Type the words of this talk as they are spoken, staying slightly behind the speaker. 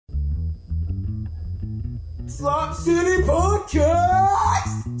Slop City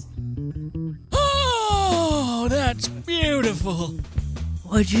Podcast! Oh, that's beautiful.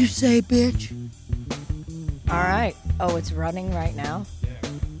 What'd you say, bitch? All right. Oh, it's running right now?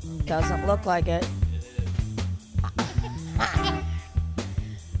 Doesn't look like it. All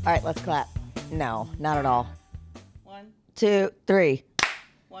right, let's clap. No, not at all. 1, 2, 3.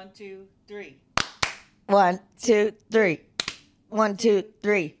 1, 2, 3. 1, 2, 3. 1, 2,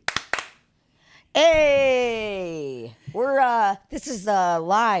 3. Hey! We're this is the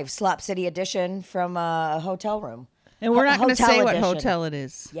live Slop City edition from a hotel room. And we're not going to Hotel say what edition. hotel it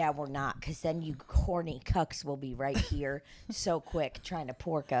is. Yeah, we're not, because then you horny cucks will be right here so quick trying to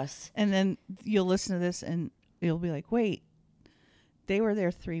pork us. And then you'll listen to this and you'll be like, wait, they were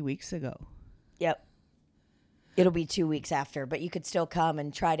there 3 weeks ago. Yep. It'll be 2 weeks after, but you could still come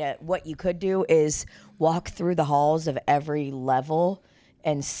and try to. What you could do is walk through the halls of every level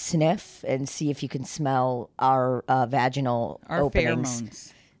and sniff and see if you can smell our vaginal Our openings,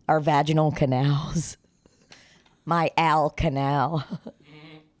 pheromones. our vaginal canals. My Al Canal.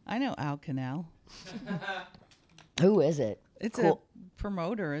 I know Al Canal. Who is it? It's Cool. a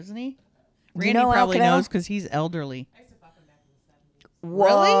promoter, isn't he? Do you Randy know Al probably Canal? knows because he's elderly.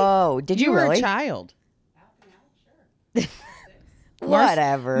 Whoa! Did you were really? a child.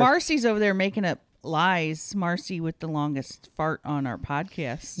 Whatever. Marcy's over there making up lies. Marcy with the longest fart on our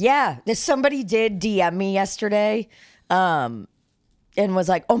podcast. Yeah, somebody did DM me yesterday, and was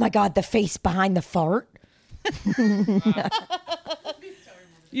like, "Oh my god, the face behind the fart."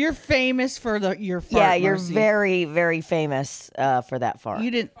 You're famous for your fart. Yeah, you're Marcy. very, very famous for that fart.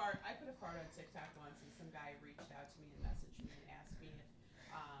 You didn't. I put a fart on TikTok once, and some guy reached out to me and messaged me and asked me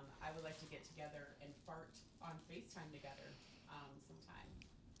if I would like to get together and fart on FaceTime together sometime.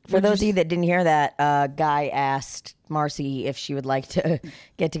 For those of you that didn't hear that, guy asked Marcy if she would like to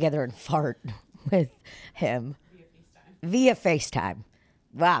get together and fart with him via FaceTime.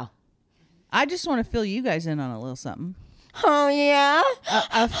 Wow. I just want to fill you guys in on a little something. Oh yeah.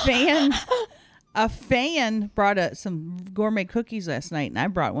 A fan brought some gourmet cookies last night, and I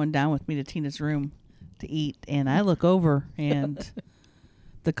brought one down with me to Tina's room to eat. And I look over, and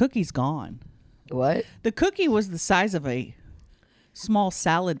the cookie's gone. What? The cookie was the size of a small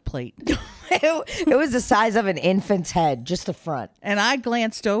salad plate. It was the size of an infant's head, just the front. And I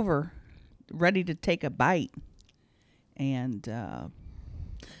glanced over, ready to take a bite, and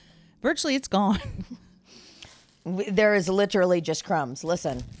virtually it's gone. There is literally just crumbs.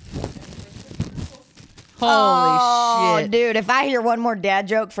 Listen. Holy shit. Dude, if I hear one more dad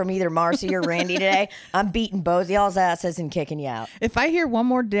joke from either Marcy or Randy today, I'm beating both y'all's asses and kicking you out. If I hear one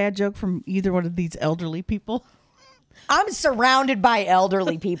more dad joke from either one of these elderly people, I'm surrounded by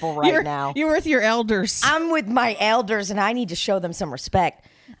elderly people right now. You're with your elders. I'm with my elders, and I need to show them some respect.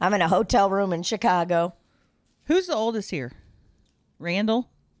 I'm in a hotel room in Chicago. Who's the oldest here?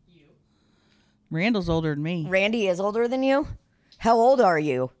 Randall? You. Randall's older than me. Randy is older than you? How old are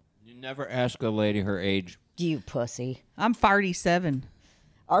you? You never ask a lady her age. You pussy. I'm 47.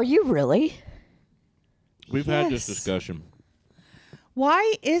 Are you really? We've had this Yes. discussion.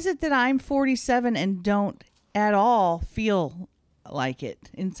 Why is it that I'm 47 and don't at all feel like it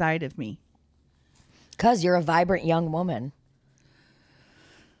inside of me? Because you're a vibrant young woman.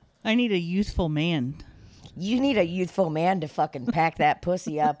 I need a youthful man. You need a youthful man to fucking pack that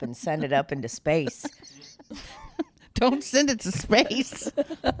pussy up and send it up into space. Don't send it to space.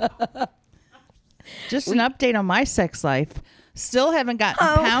 Just an update on my sex life. Still haven't gotten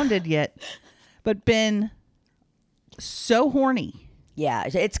pounded yet, but been so horny. Yeah,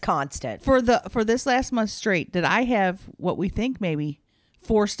 it's constant. For this last month straight, did I have what we think maybe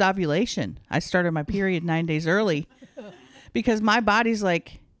forced ovulation? I started my period 9 days early because my body's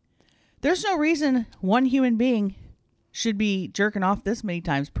like, there's no reason one human being should be jerking off this many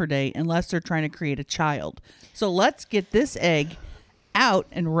times per day unless they're trying to create a child. So let's get this egg out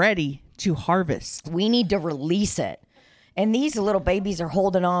and ready to harvest. We need to release it. And these little babies are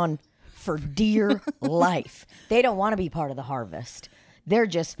holding on for dear life. They don't want to be part of the harvest. They're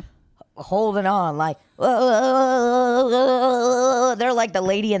just holding on like, they're like the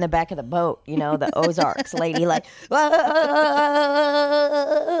lady in the back of the boat, you know, the Ozarks lady, like,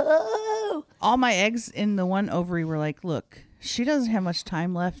 All my eggs in the one ovary were like, look, she doesn't have much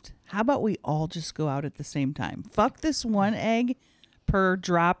time left. How about we all just go out at the same time? Fuck this one egg per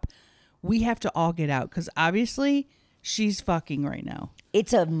drop. We have to all get out because obviously she's fucking right now.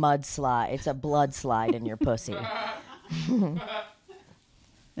 It's a mudslide. It's a blood slide in your pussy.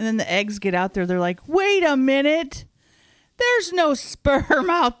 And then the eggs get out there. They're like, wait a minute. There's no sperm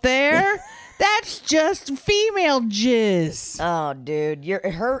out there. That's just female jizz. Oh, dude,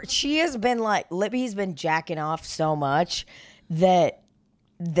 she has been like, Libby's been jacking off so much that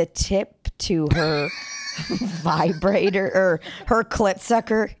the tip to her vibrator or her clit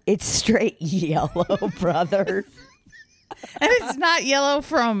sucker, it's straight yellow, brother. And it's not yellow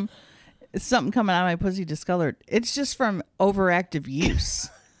from something coming out of my pussy discolored. It's just from overactive use.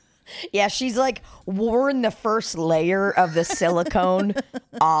 Yeah, she's like worn the first layer of the silicone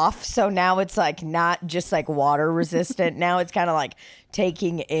off. So now it's like not just like water resistant. Now it's kind of like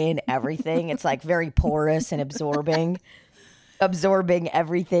taking in everything. It's like very porous and absorbing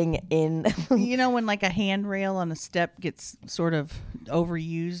everything in. You know when like a handrail on a step gets sort of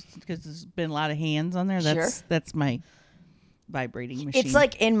overused because there's been a lot of hands on there? That's my vibrating machine. It's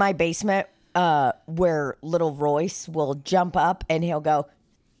like in my basement where little Royce will jump up and he'll go,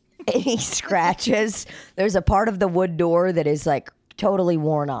 and he scratches. There's a part of the wood door that is like totally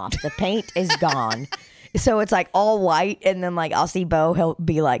worn off. The paint is gone. So it's like all white. And then like I'll see Bo, he'll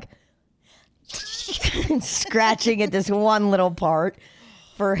be like scratching at this one little part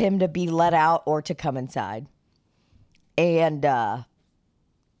for him to be let out or to come inside. And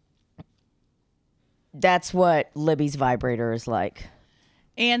that's what Libby's vibrator is like.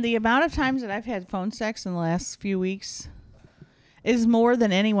 And the amount of times that I've had phone sex in the last few weeks is more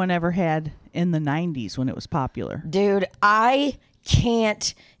than anyone ever had in the 90s when it was popular. Dude, I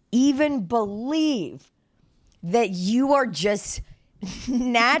can't even believe that you are just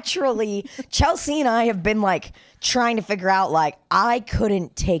naturally. Chelsea and I have been like trying to figure out, like, I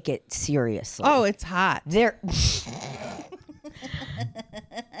couldn't take it seriously. Oh, it's hot.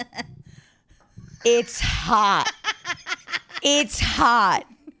 It's hot. It's hot.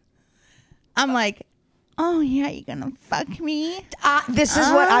 I'm like, oh yeah, you gonna fuck me? This is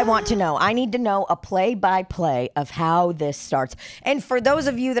what I want to know. I need to know a play-by-play of how this starts. And for those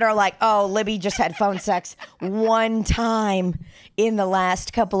of you that are like, oh, Libby just had phone sex one time in the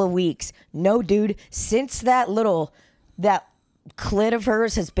last couple of weeks. No, dude. Since that clit of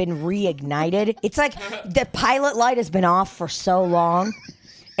hers has been reignited, it's like the pilot light has been off for so long.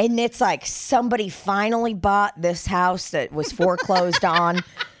 And it's like somebody finally bought this house that was foreclosed on.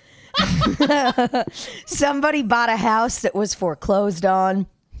 Somebody bought a house that was foreclosed on,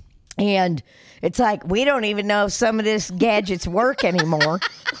 and it's like we don't even know if some of this gadgets work anymore.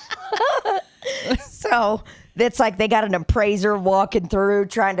 So it's like they got an appraiser walking through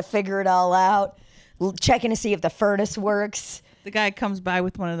trying to figure it all out, checking to see if the furnace works. The guy comes by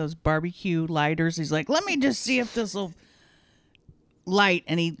with one of those barbecue lighters. He's like, let me just see if this will light,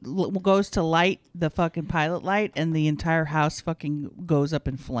 and he goes to light the fucking pilot light, and the entire house fucking goes up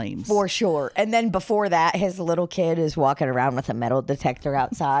in flames. For sure. And then before that, his little kid is walking around with a metal detector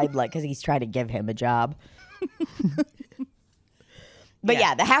outside, like, because he's trying to give him a job. But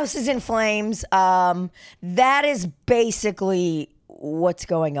yeah, the house is in flames. That is basically what's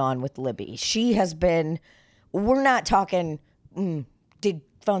going on with Libby. She has been, we're not talking, did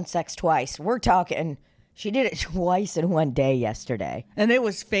phone sex twice. We're talking, she did it twice in one day yesterday. And it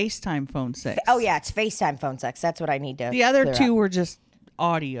was FaceTime phone sex. Oh, yeah, it's FaceTime phone sex. That's what I need to The other two up. were just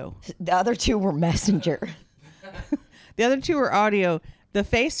audio. The other two were Messenger. The other two were audio. The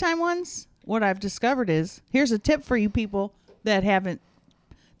FaceTime ones, what I've discovered is, here's a tip for you people that haven't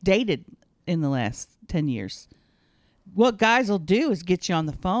dated in the last 10 years. What guys will do is get you on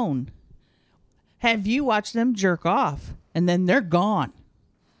the phone, have you watch them jerk off, and then they're gone.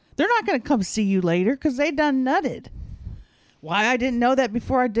 They're not going to come see you later because they done nutted. Why I didn't know that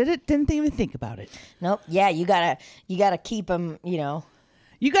before I did it, didn't even think about it. Nope. Yeah, you gotta keep them,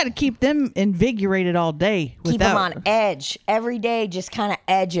 You got to keep them invigorated all day. Keep them on edge. Every day, just kind of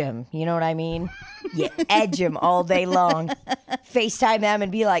edge them. You know what I mean? You edge them all day long. FaceTime them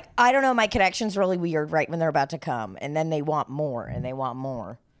and be like, I don't know, my connection's really weird right when they're about to come. And then they want more and they want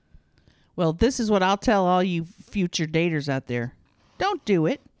more. Well, this is what I'll tell all you future daters out there. Don't do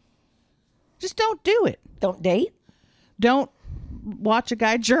it. Just don't do it. Don't date? Don't watch a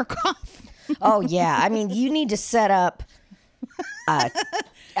guy jerk off. Oh, yeah. I mean, you need to set up a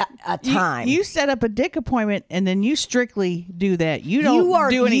time. You set up a dick appointment and then you strictly do that. You don't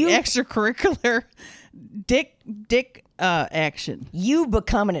do any extracurricular dick action. You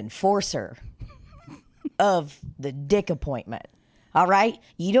become an enforcer of the dick appointment. All right?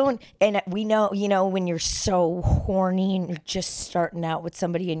 You don't, and we know, when you're so horny and you're just starting out with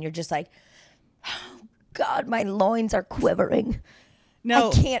somebody and you're just like, oh, God, my loins are quivering. No.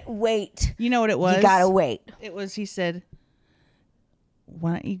 I can't wait. You know what it was? You gotta wait. It was, he said,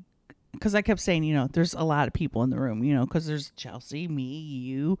 why don't you, because I kept saying, there's a lot of people in the room, because there's Chelsea, me,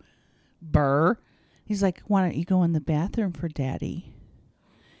 you, Burr. He's like, why don't you go in the bathroom for daddy?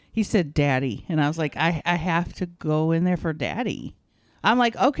 He said, Daddy. And I was like, I have to go in there for Daddy. I'm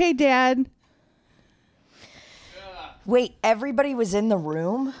like, okay, Dad. Wait, everybody was in the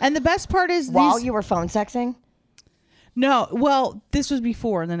room And the best part is while these, you were phone sexing? No, well, this was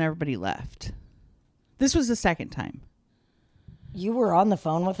before, and then everybody left. This was the second time. You were on the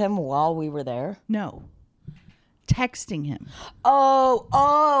phone with him while we were there? No. Texting him. Oh.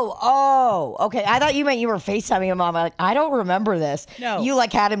 Okay, I thought you meant you were FaceTiming him. I'm like, I don't remember this. No. You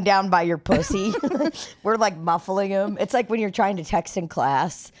like had him down by your pussy. We're like muffling him. It's like when you're trying to text in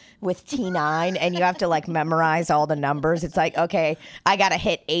class with T9 and you have to like memorize all the numbers. It's like, okay, I got to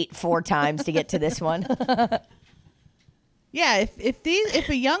hit 8 4 times to get to this one. Yeah, if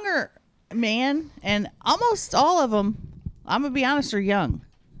a younger man, and almost all of them, I'm going to be honest, are young.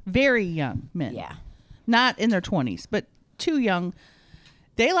 Very young men. Yeah. Not in their 20s, but too young.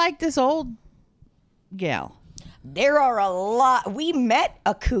 They like this old gal. There are a lot. We met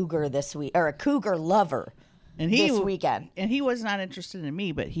a cougar this week, or a cougar lover And he this weekend. And he was not interested in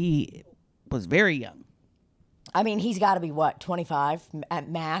me, but he was very young. I mean, he's got to be, what, 25 at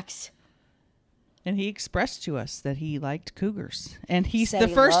max? And he expressed to us that he liked cougars. And he's Said the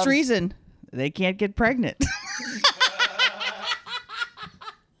he first loves- reason they can't get pregnant.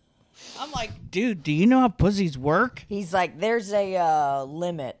 I'm like, dude, do you know how pussies work? He's like, there's a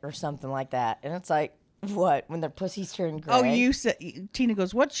limit or something like that. And it's like, what? When their pussies turn gray? Oh, you said, Tina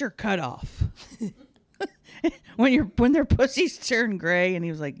goes, what's your cutoff? when their pussies turn gray. And he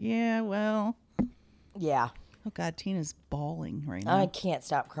was like, yeah, well. Yeah. Oh, God, Tina's bawling right now. I can't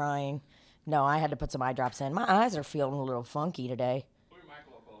stop crying. No, I had to put some eye drops in. My eyes are feeling a little funky today.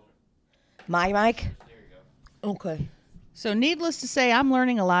 My mic? There you go. Okay. So needless to say, I'm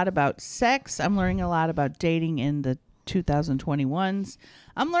learning a lot about sex. I'm learning a lot about dating in the 2021s.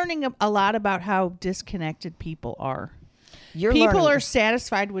 I'm learning a lot about how disconnected people are. People learning- are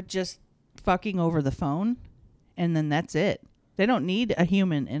satisfied with just fucking over the phone, and then that's it. They don't need a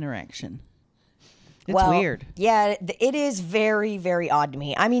human interaction. It's weird. Yeah, it is very, very odd to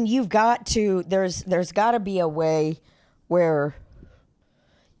me. I mean, you've got to, there's got to be a way where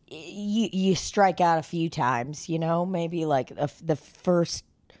you strike out a few times, you know, maybe like the first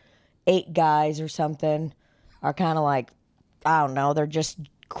 8 guys or something are kind of like, I don't know, they're just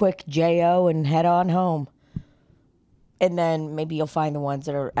quick JO and head on home. And then maybe you'll find the ones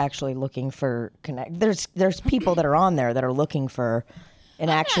that are actually looking for connect. There's people that are on there that are looking for an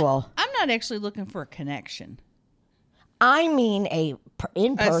actual. I'm not actually looking for a connection. I mean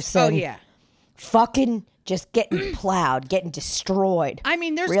in person. Oh, yeah. Fucking just getting plowed, getting destroyed. I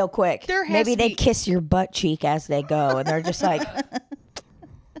mean, there's real quick. There has Maybe to they be- kiss your butt cheek as they go, and they're just like,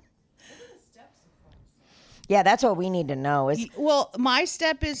 yeah, that's what we need to know. Is Well, my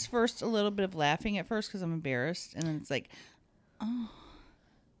step is first a little bit of laughing at first because I'm embarrassed. And then it's like, oh,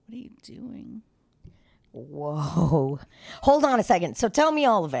 what are you doing? whoa, hold on a second. So tell me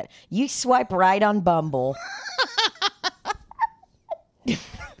all of it. You swipe right on Bumble.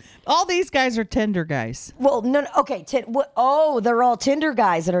 All these guys are Tinder guys. Well, no, okay. They're all Tinder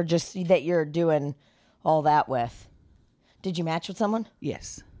guys that are just that you're doing all that with. Did you match with someone?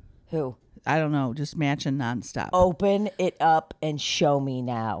 Yes. Who? I don't know. Just matching nonstop. Open it up and show me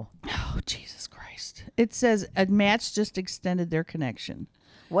now. Oh, Jesus Christ. It says a match just extended their connection.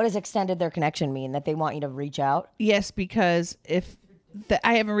 What does extended their connection mean? That they want you to reach out? Yes, because if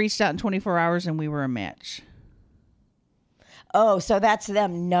I haven't reached out in 24 hours and we were a match. Oh, so that's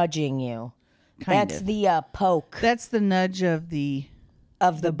them nudging you. Kind That's of. the poke That's the nudge of the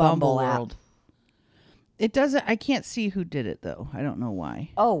Bumble app. world. It doesn't. I can't see who did it though. I don't know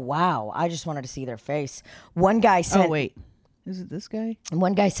why. Oh wow! I just wanted to see their face. One guy sent. Oh wait, is it this guy?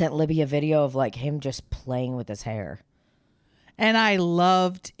 One guy sent Libby a video of like him just playing with his hair. And I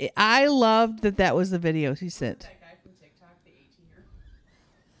loved it. I loved that was the video he sent. That guy from TikTok, the 18-year.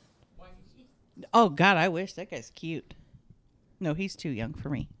 Why? Oh God, I wish that guy's cute. No, he's too young for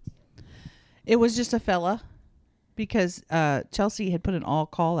me. It was just a fella because Chelsea had put an all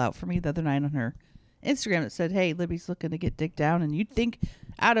call out for me the other night on her Instagram that said, "Hey, Libby's looking to get dick down," and you'd think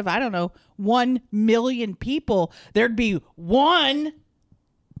out of 1 million people there'd be one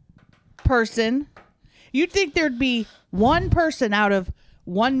person. You'd think there'd be one person out of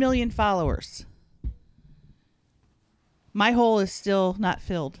 1 million followers. My hole is still not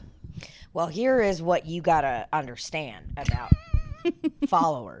filled. Well, here is what you gotta understand about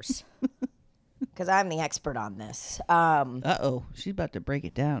followers, because I'm the expert on this. Uh-oh, she's about to break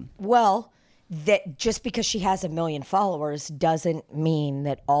it down. Well, that just because she has 1 million followers doesn't mean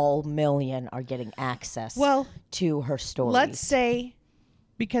that all million are getting access Well, to her stories. Let's say,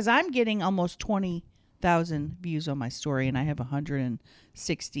 because I'm getting almost 20 100,000 views on my story, and I have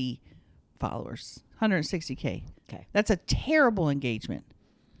 160 followers, 160K. Okay. That's a terrible engagement.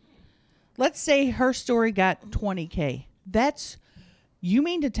 Let's say her story got 20K. You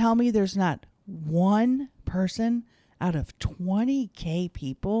mean to tell me there's not one person out of 20K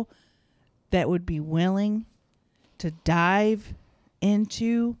people that would be willing to dive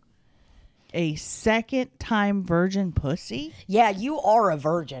into a second-time virgin pussy? Yeah, you are a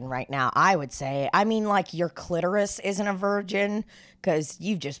virgin right now, I would say. I mean, like, your clitoris isn't a virgin because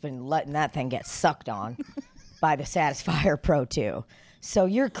you've just been letting that thing get sucked on by the Satisfier Pro 2. So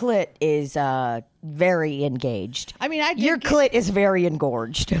your clit is very engaged. I mean, Your clit is very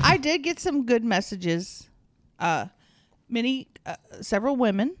engorged. I did get some good messages. Several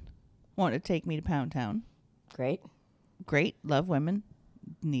women want to take me to Pound Town. Great. Love women.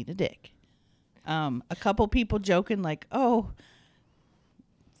 Need a dick. A couple people joking like, oh,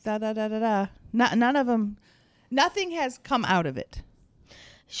 da-da-da-da-da. None of them, nothing has come out of it.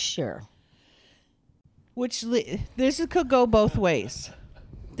 Sure. This could go both ways.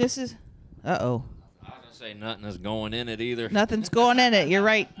 This is, uh-oh. I was gonna say nothing is going in it either. Nothing's going in it. You're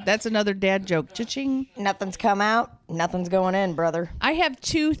right. That's another dad joke. Cha-ching. Nothing's come out. Nothing's going in, brother. I have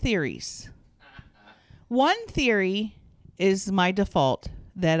two theories. One theory is my default,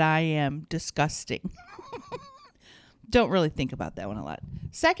 that I am disgusting. Don't really think about that one a lot.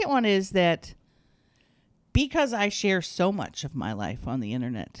 Second one is that because I share so much of my life on the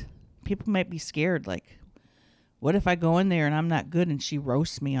internet, people might be scared, like, what if I go in there and I'm not good and she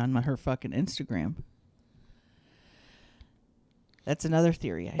roasts me on her fucking Instagram? That's another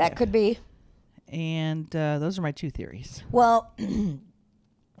theory I have. That could be. And those are my two theories. Well,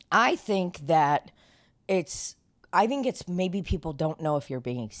 I think it's maybe people don't know if you're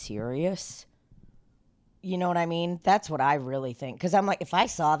being serious. You know what I mean? That's what I really think. Because I'm like, if I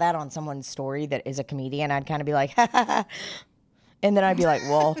saw that on someone's story that is a comedian, I'd kind of be like, ha ha ha. And then I'd be like,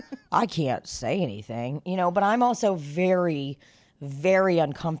 well, I can't say anything, but I'm also very, very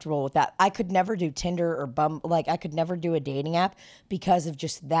uncomfortable with that. I could never do Tinder or Bumble. Like, I could never do a dating app because of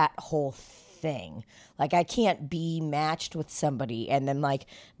just that whole thing. Like, I can't be matched with somebody and then, like,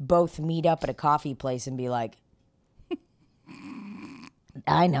 both meet up at a coffee place and be like,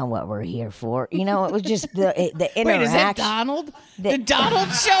 I know what we're here for. It was just the interaction. Wait, is that Donald? Did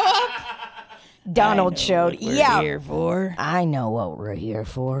Donald show up? Donald showed. Yeah. Here for. I know what we're here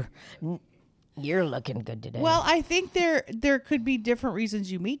for. You're looking good today. Well, I think there could be different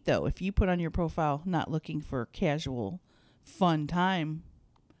reasons you meet, though. If you put on your profile not looking for casual, fun time,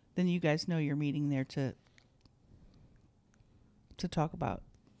 then you guys know you're meeting there to talk about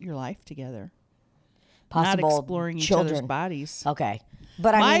your life together. Possible not exploring children. Each other's bodies. Okay.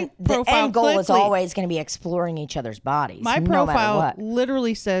 But My I mean, the profile end goal is quickly- always going to be exploring each other's bodies. My no matter profile what.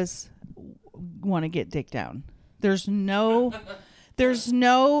 literally says, want to get dick down. There's no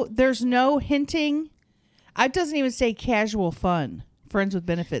hinting. It doesn't even say casual fun, friends with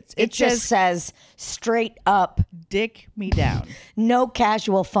benefits. It just says straight up, dick me down. no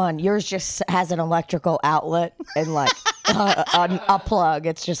casual fun. Yours just has an electrical outlet and like a plug.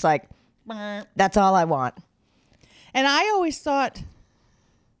 It's just like, that's all I want. And I always thought,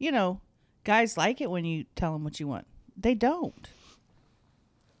 guys like it when you tell them what you want. They don't.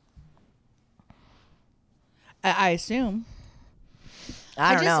 I assume.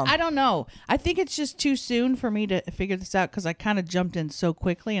 I don't know. I don't know. I think it's just too soon for me to figure this out because I kind of jumped in so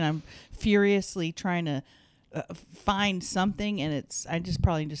quickly and I'm furiously trying to find something, and I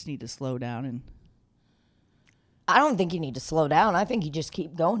probably need to slow down and I don't think you need to slow down. I think you just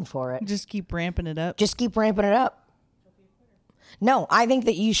keep going for it. just keep ramping it up. Just keep ramping it up. No, I think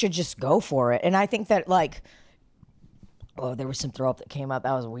that you should just go for it. And I think that, like, oh, there was some throw up that came up.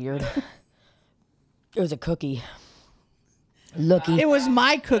 That was weird. It was a cookie. Looky. It was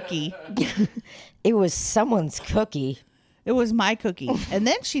my cookie. It was someone's cookie. It was my cookie. And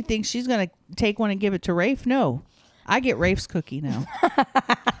then she thinks she's going to take one and give it to Rafe. No, I get Rafe's cookie now.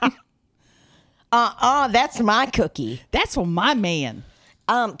 That's my cookie. That's for my man.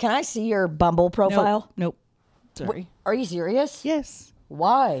 Can I see your Bumble profile? Nope. Sorry. Are you serious? Yes.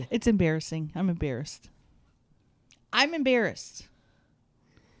 Why? It's embarrassing. I'm embarrassed.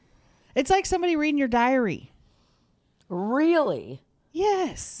 It's like somebody reading your diary. Really?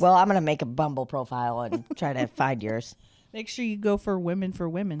 Yes. Well, I'm going to make a Bumble profile and try to find yours. Make sure you go for women for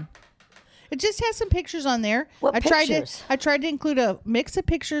women. It just has some pictures on there. What pictures? I tried to include a mix of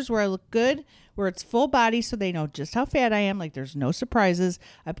pictures where I look good, where it's full body so they know just how fat I am. Like there's no surprises.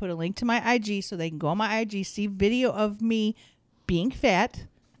 I put a link to my IG so they can go on my IG, see video of me being fat.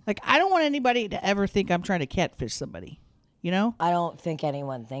 Like I don't want anybody to ever think I'm trying to catfish somebody. you know? I don't think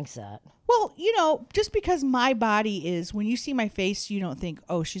anyone thinks that. Well, you know, just because my body is, when you see my face, you don't think,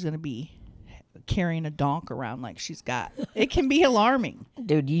 oh, she's going to be carrying a donk around like she's got. It can be alarming.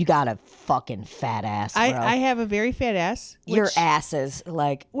 Dude, you got a fucking fat ass, bro. I have a very fat ass. Your ass is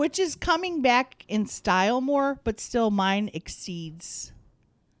like... Which is coming back in style more, but still mine exceeds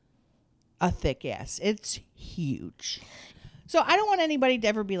a thick ass. It's huge. So I don't want anybody to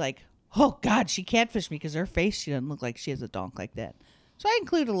ever be like, oh, God, she catfished me because her face, she doesn't look like she has a donk like that. So I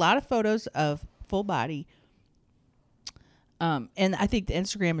include a lot of photos of full body. And I think the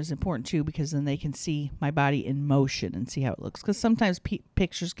Instagram is important too, because then they can see my body in motion and see how it looks. Because sometimes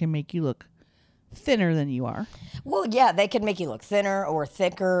pictures can make you look thinner than you are. Well, yeah, they can make you look thinner or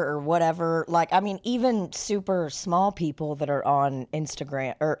thicker or whatever. Like, I mean, even super small people that are on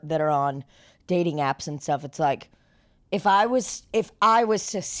Instagram or that are on dating apps and stuff, it's like, if I was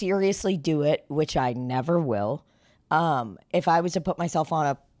to seriously do it, which I never will, if I was to put myself on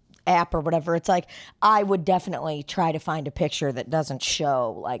a app or whatever, it's like I would definitely try to find a picture that doesn't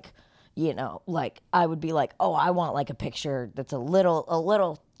show, like, you know, like I would be like, oh, I want like a picture that's a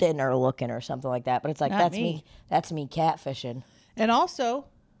little thinner looking or something like that. But it's like, that's me catfishing. And also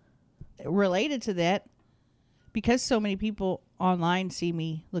related to that, because so many people online see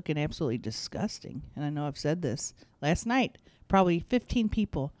me looking absolutely disgusting, and I know I've said this last night, probably 15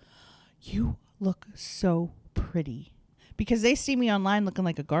 people, you look so pretty. Because they see me online looking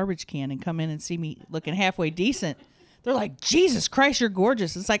like a garbage can and come in and see me looking halfway decent. They're like, Jesus Christ, you're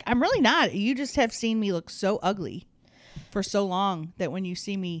gorgeous. It's like, I'm really not. You just have seen me look so ugly for so long that when you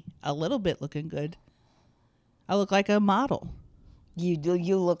see me a little bit looking good, I look like a model. You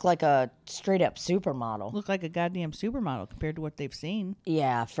look like a straight up supermodel. Look like a goddamn supermodel compared to what they've seen.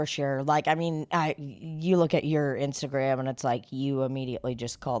 Yeah, for sure. Like, I mean, you look at your Instagram and it's like you immediately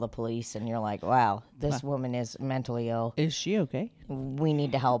just call the police and you're like, wow, this woman is mentally ill. Is she okay? We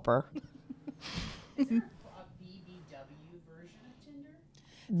need to help her. Is there a BBW version of Tinder?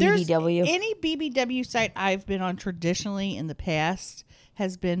 There's BBW? Any BBW site I've been on traditionally in the past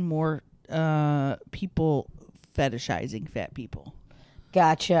has been more people fetishizing fat people.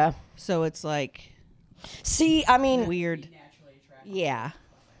 Gotcha. So it's like, see, I mean, weird. Yeah.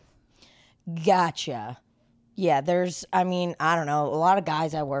 Gotcha. Yeah, I mean, I don't know. A lot of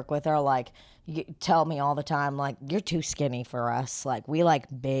guys I work with are like, tell me all the time, like, you're too skinny for us. Like, we like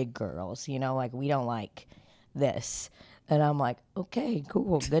big girls, you know, like, we don't like this. And I'm like, okay,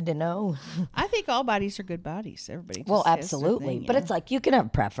 cool, good to know. I think all bodies are good bodies. Everybody. Well, just has their absolutely. thing, But yeah. it's like, you can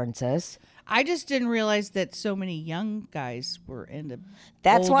have preferences. I just didn't realize that so many young guys were into.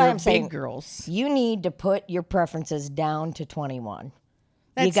 That's why older, I'm saying big girls. you need to put your preferences down to 21.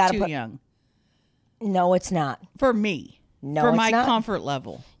 That's you gotta too put, young No, it's not. for me. No, for it's my not. comfort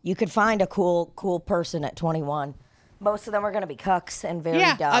level. You could find a cool person at 21. Most of them are going to be cucks and very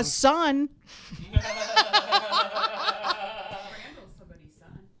Yeah, dumb. a son. Randall's somebody's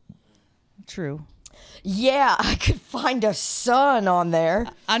son. True. Yeah, I could find a son on there.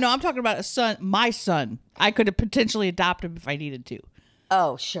 I know. I'm talking about a son. My son. I could have potentially adopt him if I needed to.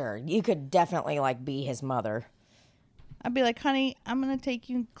 Oh, sure. You could definitely like be his mother. I'd be like, honey, I'm gonna take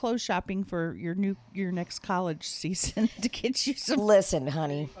you clothes shopping for your next college season to get you some. Listen,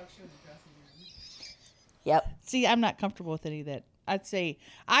 honey. Yep. See, I'm not comfortable with any of that. I'd say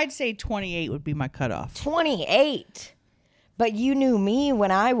 28 would be my cutoff. 28. But you knew me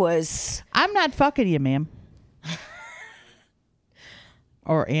when I was... I'm not fucking you, ma'am.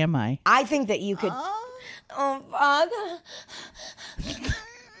 Or am I? I think that you could... Oh, Father.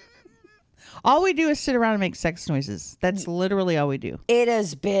 All we do is sit around and make sex noises. That's literally all we do. It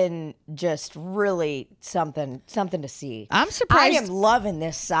has been just really something to see. I'm I surprised. am loving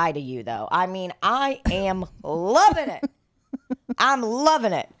this side of you, though. I mean, I am loving it. I'm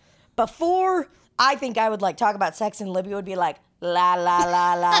loving it. Before, I think I would like talk about sex, and Libby would be like, la la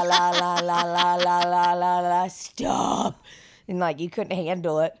la la la la la la la la la la, stop, and like you couldn't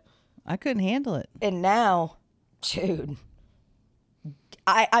handle it. I couldn't handle it. And now, dude,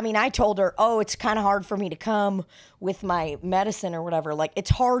 I mean, I told her, oh, it's kind of hard for me to come with my medicine or whatever. Like, it's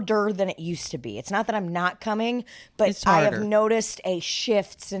harder than it used to be. It's not that I'm not coming, but It's I have harder. noticed a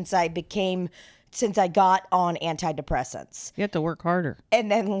shift since I got on antidepressants. You have to work harder. And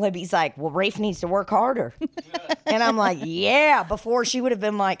then Libby's like, well, Rafe needs to work harder. And I'm like, yeah. Before, she would have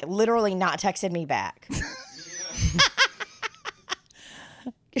been like, literally not texted me back.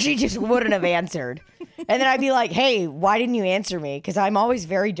 She just wouldn't have answered. And then I'd be like, hey, why didn't you answer me? Because I'm always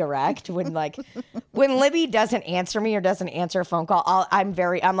very direct when Libby doesn't answer me or doesn't answer a phone call, I'm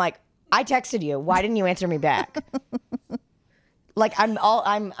like, I texted you. Why didn't you answer me back? Like I'm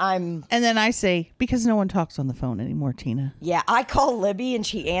And then I say, because no one talks on the phone anymore, Tina. yeah, I call Libby and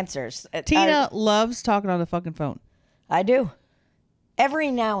she answers. Tina loves talking on the fucking phone. I do.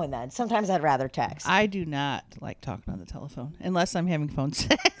 Every now and then. Sometimes I'd rather text. I do not like talking on the telephone unless I'm having phone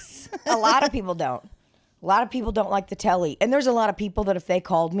sex. A lot of people don't. A lot of people don't like the telly. And there's a lot of people that if they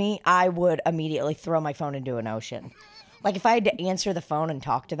called me, I would immediately throw my phone into an ocean. Like if I had to answer the phone and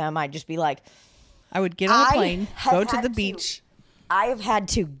talk to them, I'd just be like, I would get on a plane, have go to had the beach. I have had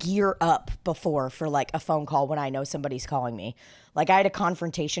to gear up before for like a phone call when I know somebody's calling me. Like I had a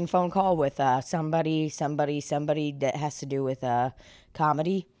confrontation phone call with somebody that has to do with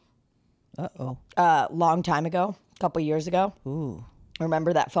comedy. Uh-oh. Long time ago, a couple years ago. Ooh.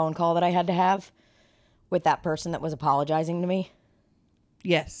 Remember that phone call that I had to have with that person that was apologizing to me?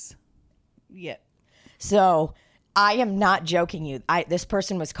 Yes. Yeah. So I am not joking you. This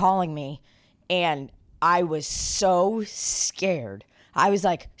person was calling me and I was so scared. I was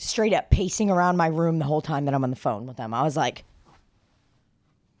like straight up pacing around my room the whole time that I'm on the phone with them. I was like,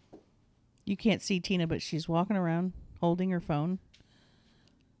 You can't see Tina, but she's walking around holding her phone.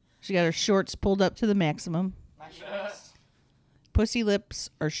 She got her shorts pulled up to the maximum. my shorts. Pussy lips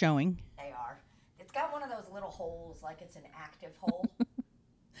are showing. They are. It's got one of those little holes like it's an active hole.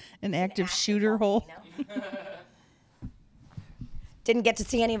 An active shooter hole. volcano. Didn't get to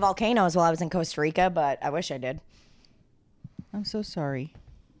see any volcanoes while I was in Costa Rica, but I wish I did. I'm so sorry.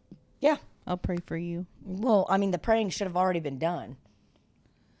 Yeah. I'll pray for you. Well, I mean, the praying should have already been done.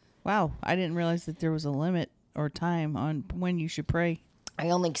 Wow. I didn't realize that there was a limit or time on when you should pray.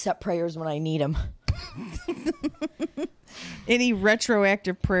 I only accept prayers when I need them. Any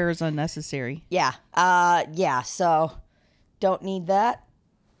retroactive prayer is unnecessary. Yeah. Yeah. So don't need that.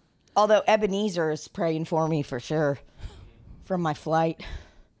 Although Ebenezer is praying for me for sure from my flight.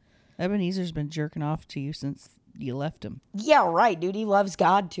 Ebenezer's been jerking off to you since you left him. Yeah, right, dude. He loves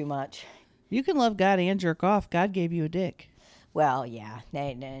God too much. You can love God and jerk off. God gave you a dick. Well, yeah.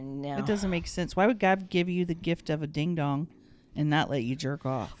 No. It doesn't make sense. Why would God give you the gift of a ding dong and not let you jerk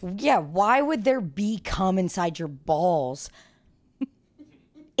off? Yeah, why would there be cum inside your balls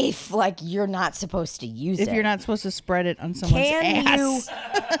if, like, you're not supposed to use it? If you're not supposed to spread it on someone's ass.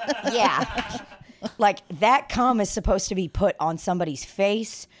 Yeah. Like, that cum is supposed to be put on somebody's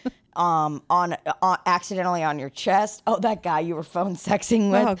face, on accidentally on your chest. Oh, that guy you were phone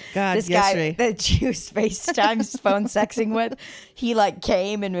sexing with. Oh, God, this yesterday. guy that you FaceTime's phone sexing with, he like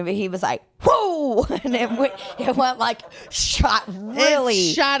came and he was like, whoa, and it went like shot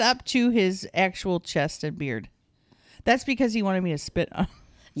really. It shot up to his actual chest and beard. That's because he wanted me to spit on.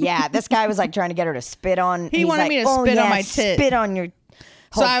 Yeah, this guy was like trying to get her to spit on. He he's wanted like, me to spit on my tit. Spit on your.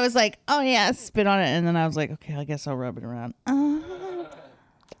 So I was like, oh yeah, spit on it. And then I was like, okay, I guess I'll rub it around.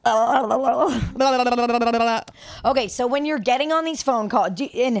 Okay, so when you're getting on these phone calls,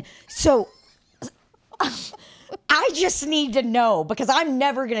 and so I just need to know because I'm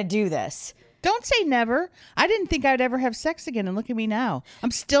never going to do this. Don't say never. I didn't think I'd ever have sex again. And look at me now.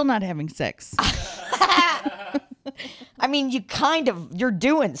 I'm still not having sex. I mean, you're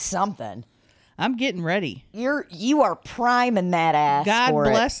doing something. I'm getting ready. You are priming that ass. God for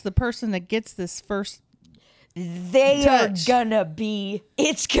bless the person that gets this first. They touch.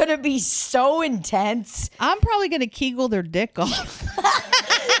 It's gonna be so intense. I'm probably going to Kegel their dick off.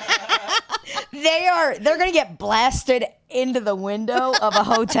 They're gonna get blasted into the window of a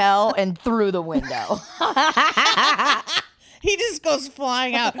hotel and through the window. He just goes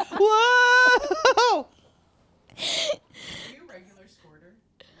flying out. Whoa! Are you a regular squirter?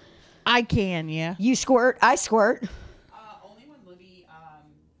 I can, yeah. You squirt, I squirt. Only when Libby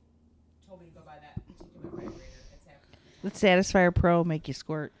told me to go buy that particular vibrator. It's happening. Let Satisfier Pro make you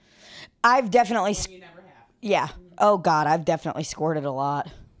squirt. I've definitely, You never have. yeah. Oh God, I've definitely squirted a lot.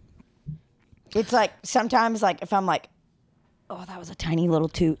 It's like sometimes, like if I'm like, oh, that was a tiny little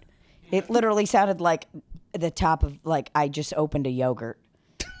toot. It literally sounded like the top of like I just opened a yogurt.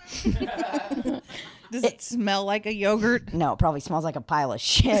 Does it smell like a yogurt? No, it probably smells like a pile of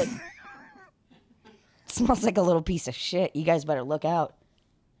shit. It smells like a little piece of shit. You guys better look out.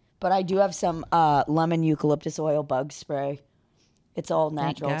 But I do have some lemon eucalyptus oil bug spray. It's all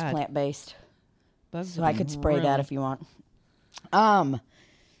natural. It's God. plant-based. Bugs So I could spray that if you want.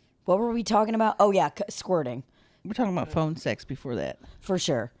 What were we talking about? Oh yeah, squirting We're talking about phone sex before that. for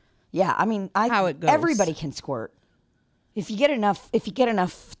sure. Yeah, I mean, How it goes. Everybody can squirt if you get enough. If you get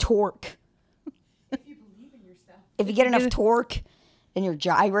enough torque. If you believe in yourself. If you get enough torque and you're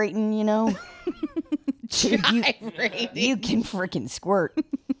gyrating, you know, you can freaking squirt.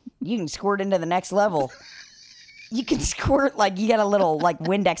 You can squirt into the next level. You can squirt like you got a little like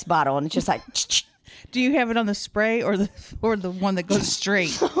Windex bottle and it's just like. Do you have it on the spray or the one that goes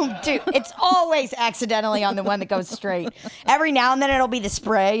straight? Dude, it's always accidentally on the one that goes straight. Every now and then it'll be the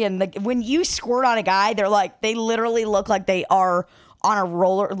spray, and when you squirt on a guy, they literally look like they are on a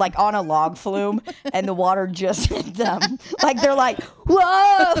roller, like on a log flume, and the water just hit them. Like they're like,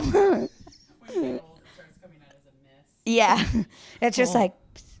 whoa. When you get old, it starts coming out as a mist. Yeah, it's just like.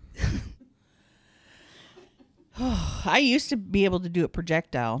 I used to be able to do it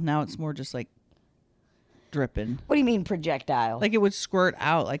projectile. Now it's more just like dripping. What do you mean projectile? Like it would squirt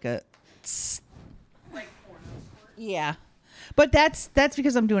out like a. Like porno squirt. Yeah, but that's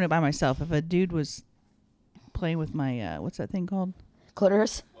because I'm doing it by myself. If a dude was playing with my what's that thing called?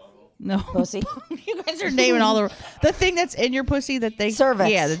 Clitoris? No, Pussy? you guys are naming all the thing that's in your pussy that they Cervix.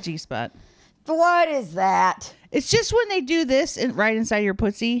 Yeah, the G spot. What is that? It's just when they do this right inside your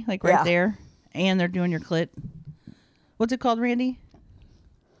pussy, like right Yeah. there, and they're doing your clit. What's it called, Randy?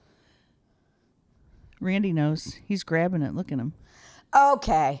 Randy knows. He's grabbing it. Look at him.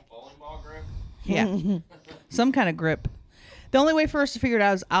 Okay. Bowling ball grip? Yeah. Some kind of grip. The only way for us to figure it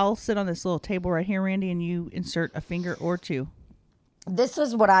out is I'll sit on this little table right here, Randy, and you insert a finger or two. This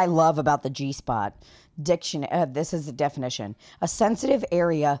is what I love about the G-spot. This is the definition. A sensitive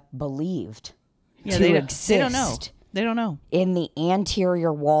area believed Yeah, to they exist don't know. They don't know. in the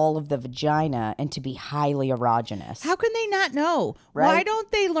anterior wall of the vagina and to be highly erogenous. How can they not know? Right? Why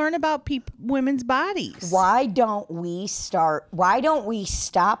don't they learn about women's bodies? Why don't we stop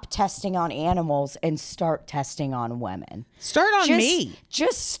testing on animals and start testing on women? Start on me.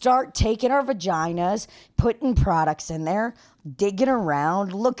 Just start taking our vaginas, putting products in there, digging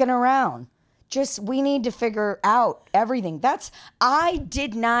around, looking around. We need to figure out everything. I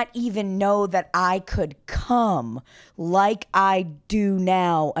did not even know that I could come like I do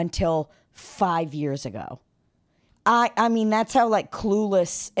now until 5 years ago. I mean, that's how like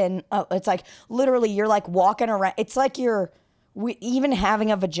clueless and it's like literally you're like walking around. It's like even having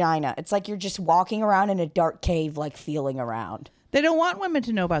a vagina. It's like you're just walking around in a dark cave, like feeling around. They don't want women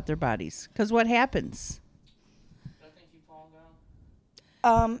to know about their bodies because what happens?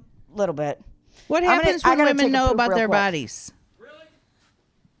 Little bit. What I'm happens gonna- I when gotta women take a know poop about real their quick. bodies? Really?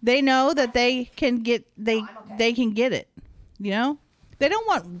 They know that they can get they can get it. You know? They don't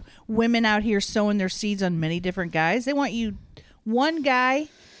want women out here sowing their seeds on many different guys. They want one guy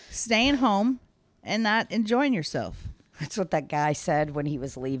staying home and not enjoying yourself. That's what that guy said when he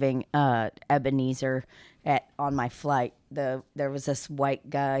was leaving Ebenezer on my flight. There was this white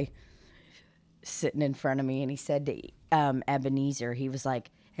guy sitting in front of me, and he said to Ebenezer, he was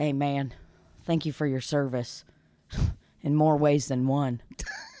like, "Hey, man, thank you for your service in more ways than one."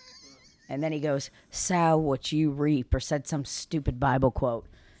 And then he goes, "Sow what you reap," or said some stupid Bible quote.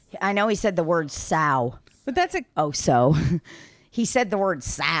 I know he said the word sow. But that's a Oh, so he said the word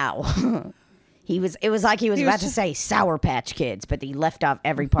sow. It was like he was about to say Sour Patch Kids, but he left off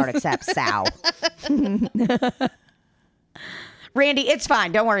every part except sow. Randy, it's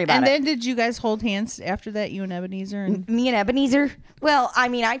fine. Don't worry about And it. then did you guys hold hands after that, you and Ebenezer? And Me and Ebenezer? Well, I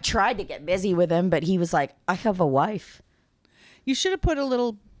mean, I tried to get busy with him, but he was like, "I have a wife." you should have put a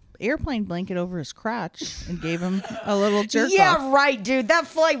little airplane blanket over his crotch and gave him a little jerk Yeah, off. right, dude. That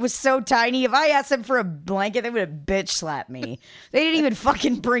flight was so tiny. If I asked them for a blanket, they would have bitch slapped me. They didn't even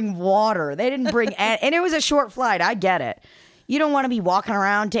fucking bring water. They didn't bring, and it was a short flight. I get it. You don't want to be walking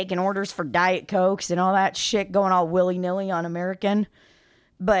around taking orders for Diet Cokes and all that shit going all willy-nilly on American.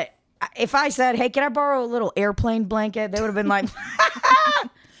 But if I said, "Hey, can I borrow a little airplane blanket?" They would have been like,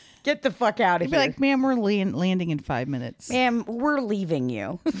 "Get the fuck out of You'd be here." like, "Ma'am, we're landing in 5 minutes. "Ma'am, we're leaving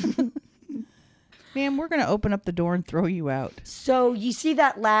you." Ma'am, we're going to open up the door and throw you out." So you see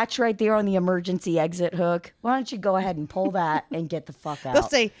that latch right there on the emergency exit hook? Why don't you go ahead and pull that and get the fuck out? They'll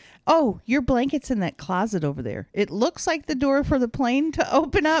say, "Oh, your blanket's in that closet over there. It looks like the door for the plane to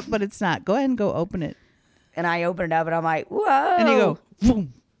open up, but it's not. Go ahead and go open it." And I open it up and I'm like, "Whoa." And you go,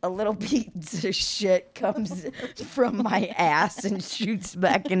 boom. A little piece of shit comes from my ass and shoots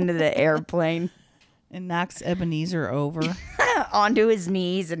back into the airplane And knocks Ebenezer over. onto his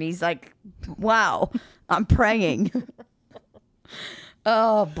knees. And he's like, "Wow, I'm praying."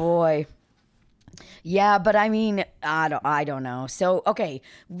 Oh, boy. Yeah, but I mean, I don't know. So, okay,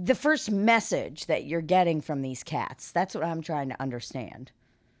 the first message that you're getting from these cats, that's what I'm trying to understand.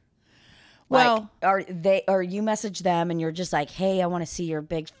 Well, Or you message them and you're just like, "Hey, I want to see your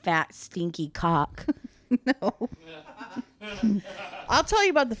big fat stinky cock." no. I'll tell you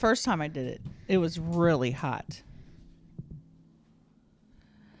about the first time I did it. It was really hot.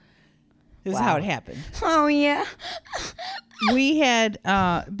 This is how it happened. Oh yeah. We had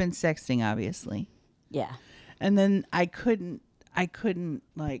been sexting, obviously. Yeah. And then I couldn't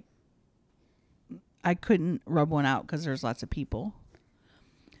I couldn't rub one out because there's lots of people.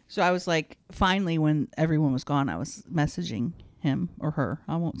 So I was like, finally, when everyone was gone, I was messaging him or her.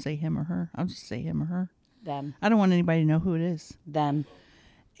 I won't say him or her. I'll just say him or her. Them. I don't want anybody to know who it is. Them.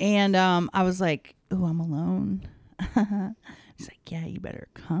 And I was like, "Ooh, I'm alone." He's like, "Yeah, you better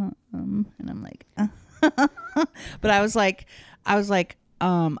come." And I'm like, but I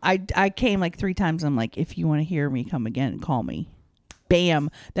came like 3 times. I'm like, "If you want to hear me come again, call me." Bam!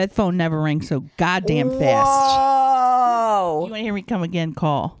 That phone never rang so goddamn fast. Whoa! You want to hear me come again?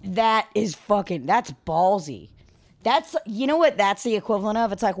 Call. That's ballsy. That's, you know what that's the equivalent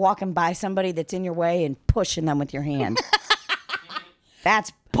of? It's like walking by somebody that's in your way and pushing them with your hand.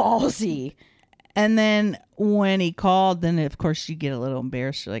 That's ballsy. And then when he called, then of course you get a little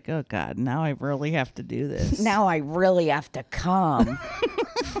embarrassed. You're like, "Oh God, now I really have to do this." Now I really have to come.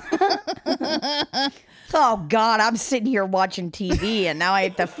 Oh God, I'm sitting here watching TV and now I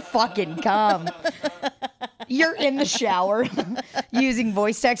have to fucking come. You're in the shower using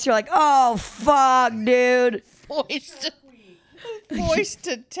voice text. You're like, "Oh fuck, dude." Voice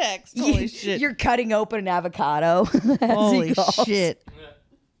to text. Holy shit. You're cutting open an avocado. Holy shit.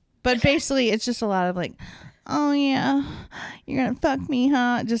 But basically, it's just a lot of like, "Oh yeah, you're gonna fuck me,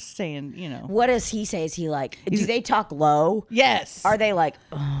 huh?" Just saying, What does he say? Is he like, do they talk low? Yes. Are they like,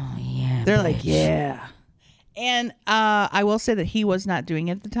 "Oh yeah"? They're like, "Yeah." And I will say that he was not doing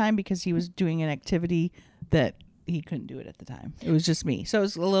it at the time because he was doing an activity that he couldn't do it at the time. It was just me. So it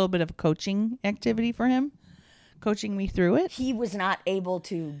was a little bit of a coaching activity for him, coaching me through it. He was not able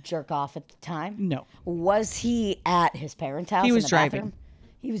to jerk off at the time? No. Was he at his parents' house? He was in the driving. bathroom?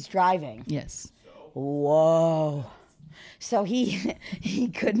 He was driving. Yes. Whoa. So he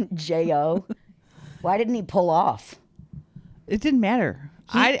couldn't J.O. Why didn't he pull off? It didn't matter.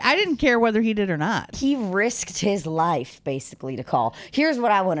 I didn't care whether he did or not. He risked his life, basically, to call. Here's what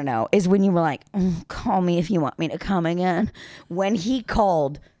I want to know, is when you were like, "Call me if you want me to come again." When he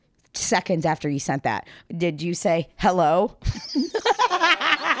called seconds after you sent that, did you say, "Hello"?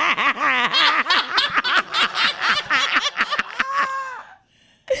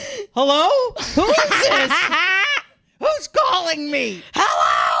 Hello? Who is this? Who's calling me?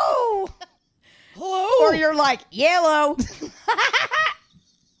 Hello? Hello? Or you're like, "Yellow."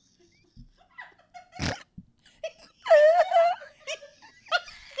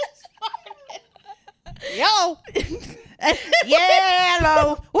 Yo.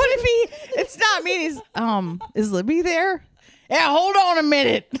 Yellow. What if it's not me, he's, is Libby there? Yeah, hold on a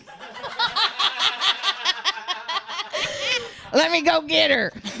minute. Let me go get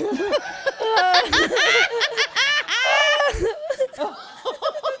her.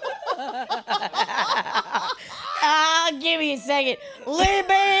 Give me a second.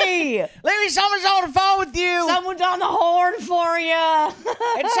 Libby! Libby, someone's on the phone with you. Someone's on the horn for you.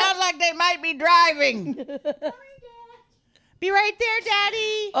 It sounds like they might be driving. Be right there,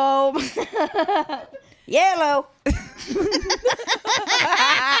 Daddy. Oh. Yellow.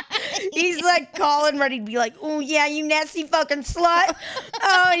 He's like calling, ready to be like, "Oh, yeah, you nasty fucking slut."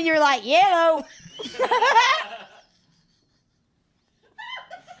 Oh, and you're like, "Yellow."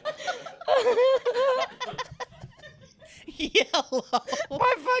 Yellow.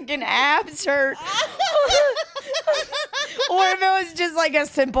 My fucking abs hurt. Or if it was just like a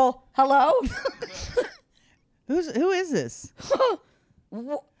simple hello. Who is this? Hello?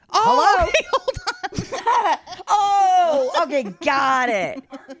 Okay, hold on. Oh, okay, got it.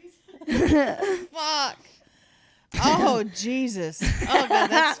 Fuck. Oh, Jesus. Oh, God,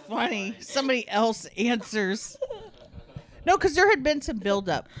 that's funny. Somebody else answers. No, because there had been some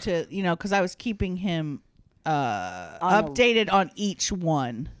buildup to, because I was keeping him updated on each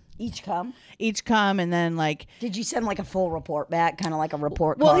one. Each come? Each come, and then, like... Did you send, like, a full report back? Kind of like a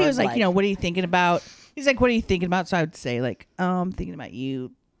report Well, card? he was like, what are you thinking about? He's like, what are you thinking about? So I would say, like, I'm thinking about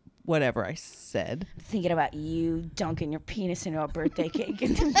you, whatever I said. Thinking about you dunking your penis into a birthday cake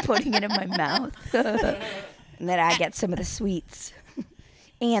and then putting it in my mouth. And then I get some of the sweets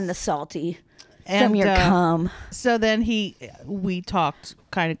and the salty from your cum. So then we talked,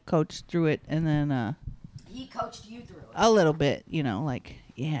 kind of coached through it, and then he coached you through it. a little bit, like,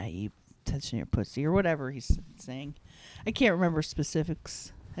 yeah, you touching your pussy or whatever he's saying. I can't remember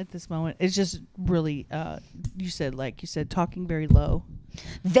specifics at this moment. It's just really, you said talking very low.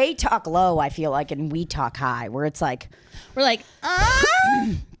 They talk low, I feel like, and we talk high, where it's like, we're like,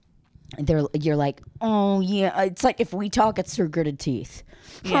 you're like, "Oh yeah." It's like if we talk, it's through gritted teeth.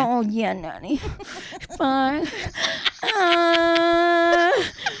 Yeah. "Oh yeah, Nanny." Fine.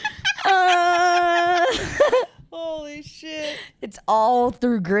 Holy shit. It's all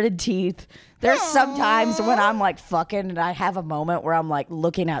through gritted teeth. There's sometimes when I'm like fucking and I have a moment where I'm like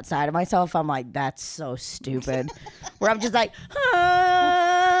looking outside of myself. I'm like, that's so stupid. Where I'm just like,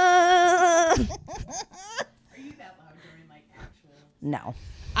 Are you that loud during like actual? no.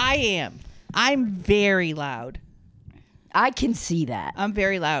 I am. I'm very loud. I can see that. I'm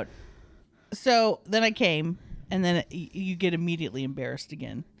very loud. So then I came, and then you get immediately embarrassed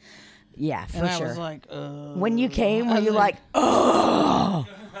again. Yeah, for And sure. I was like, When you came, were you like, oh,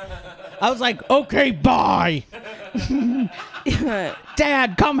 I was like, okay, bye.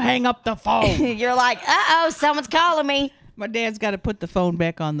 Dad, come hang up the phone. you're like, uh-oh, someone's calling me. My dad's got to put the phone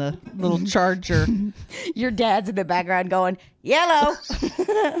back on the little charger. Your dad's in the background going, Yellow,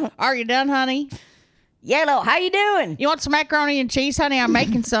 Are you done, honey? Yellow, how you doing? You want some macaroni and cheese, honey? I'm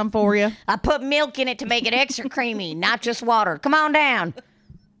making some for you. I put milk in it to make it extra creamy, not just water. Come on down.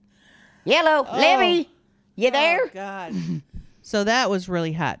 Yellow, Libby, you there? Oh, God. So that was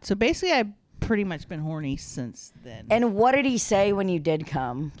really hot. So basically, I've pretty much been horny since then. And what did he say when you did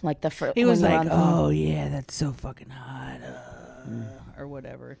come? Like the first, He was like, "Oh yeah, that's so fucking hot," or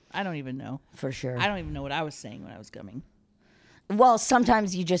whatever. I don't even know. for sure. I don't even know what I was saying when I was coming. Well,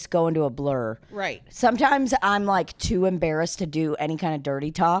 sometimes you just go into a blur. Right. Sometimes I'm like too embarrassed to do any kind of dirty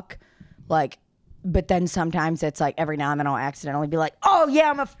talk, like. But then sometimes it's like every now and then I'll accidentally be like, "Oh yeah,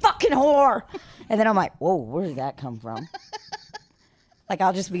 I'm a fucking whore," and then I'm like, "Whoa, where did that come from?" Like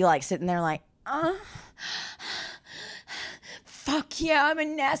I'll just be like sitting there like, fuck yeah, I'm a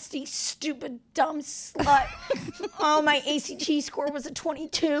nasty, stupid, dumb slut. Oh, my ACT score was a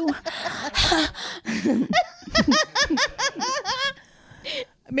 22.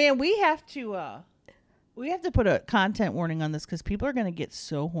 Man, we have to put a content warning on this because people are going to get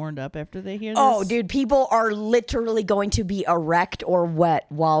so horned up after they hear this. Oh, dude, people are literally going to be erect or wet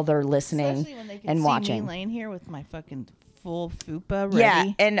while they're listening Especially when they can and see watching. me laying here with my fucking full fupa ready.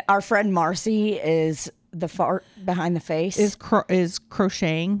 Yeah, and our friend Marcy is the fart behind the face. Is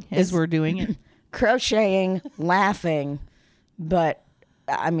crocheting as we're doing it. Crocheting, laughing, but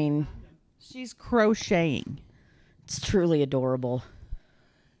I mean, She's crocheting. it's truly adorable.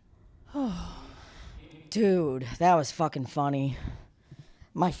 Dude, that was fucking funny.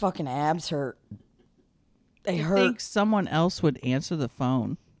 My fucking abs hurt. They I hurt. think someone else would answer the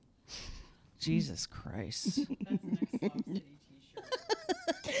phone. Jesus Christ.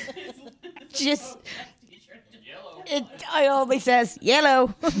 Just it only says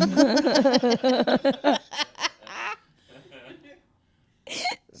yellow.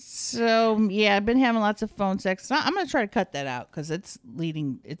 So yeah, I've been having lots of phone sex. I'm gonna try to cut that out because it's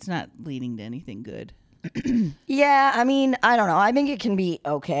not leading to anything good. Yeah, I mean, I don't know. I think it can be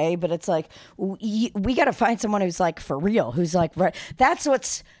okay, but it's like we got to find someone who's like for real, who's like right. That's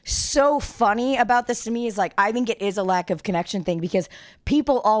what's so funny about this to me is like I think it is a lack of connection thing because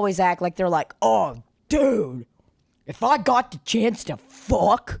people always act like they're like, "Oh, dude, if I got the chance to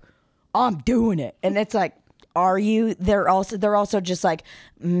fuck, I'm doing it." And it's like, are you? They're also just like,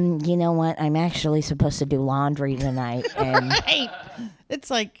 you know what? I'm actually supposed to do laundry tonight, and Right.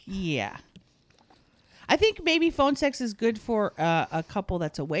 It's like, yeah. I think maybe phone sex is good for a couple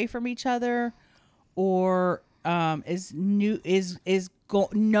that's away from each other, or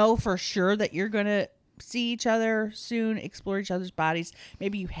know for sure that you're gonna see each other soon, explore each other's bodies.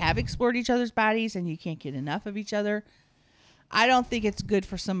 Maybe you have explored each other's bodies and you can't get enough of each other. I don't think it's good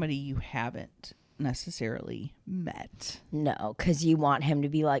for somebody you haven't necessarily met. no, because you want him to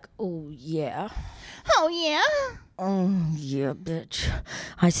be like, "Oh yeah." Oh yeah. Oh, yeah, bitch.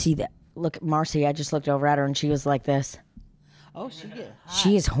 I see that. Look at Marcy. I just looked over at her and she was like this. Oh, she get hot.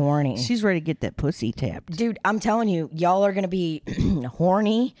 She is horny. She's ready to get that pussy tapped. Dude, I'm telling you, y'all are going to be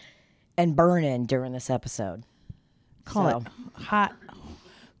horny and burning during this episode. Call So, it hot.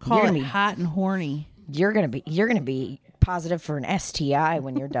 Call You're it gonna be- hot and horny. You're going to be positive for an STI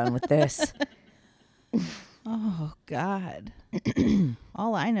when you're done with this. Oh God.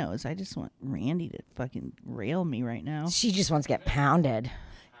 All I know is I just want Randy to fucking rail me right now. She just wants to get pounded.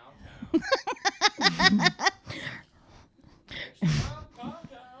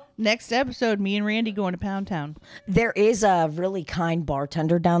 Next episode, me and Randy going to Pound Town. There is a really kind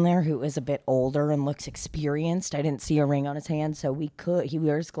bartender down there who is a bit older and looks experienced. I didn't see a ring on his hand, so he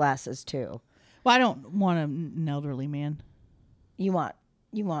wears glasses too. Well, I don't want an elderly man. You want.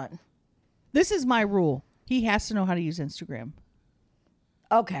 This is my rule. He has to know how to use Instagram,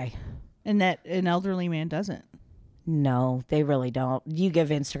 Okay. and that an elderly man doesn't. No, they really don't. You give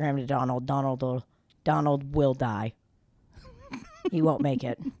Instagram to Donald will die. He won't make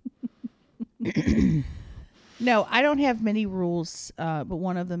it. No, I don't have many rules, but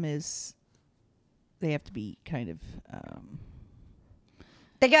one of them is they have to be kind of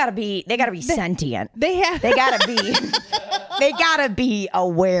They gotta be sentient. They have. They gotta be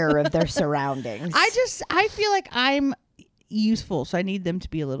aware of their surroundings. I feel like I'm useful, so I need them to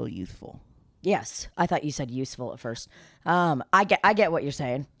be a little youthful. Yes, I thought you said useful at first. I get what you're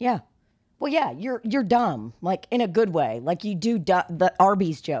saying. Yeah. Well, yeah, you're dumb, like in a good way. Like you do the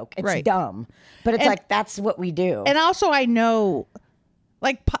Arby's joke. It's Right. dumb, but it's like that's what we do. And also, I know,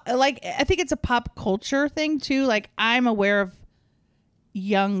 like I think it's a pop culture thing too. Like I'm aware of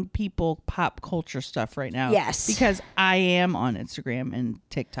young people pop culture stuff right now. Yes. Because I am on Instagram and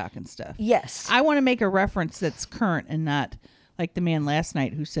TikTok and stuff. Yes. I want to make a reference that's current and not like the man last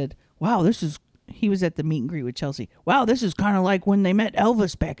night who said, "Wow, he was at the meet and greet with Chelsea. Wow, this is kind of like when they met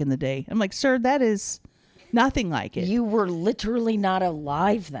Elvis back in the day." I'm like, "Sir, that is nothing like it." You were literally not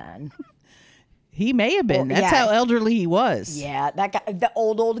alive then. He may have been. Well, That's yeah. how elderly he was. Yeah, that guy, the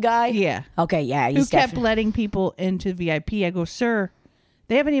old guy. Yeah. Okay, yeah, Who he's kept letting people into VIP. I go, "Sir,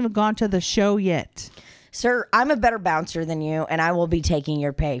 they haven't even gone to the show yet." Sir, I'm a better bouncer than you, and I will be taking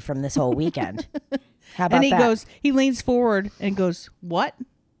your pay from this whole weekend. How about And he that? he leans forward and goes, "What?"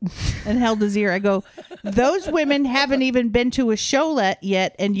 and held his ear. I go, "Those women haven't even been to a show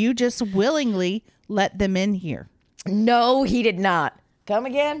yet, and you just willingly let them in here." No, he did not. Come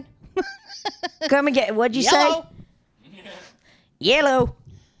again? Come again. What'd you Yellow. say? Yellow.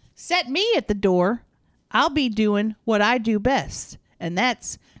 Set me at the door. I'll be doing what I do best, and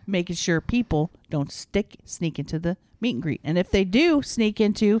that's making sure people don't sneak into the meet and greet. And if they do sneak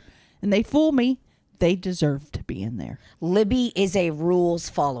into and they fool me, they deserve to be in there. Libby is a rules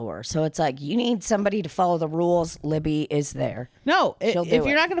follower. So it's like, you need somebody to follow the rules. Libby is there. No, She'll if do you're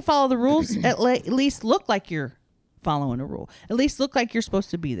it. not going to follow the rules, at least look like you're following a rule. At least look like you're supposed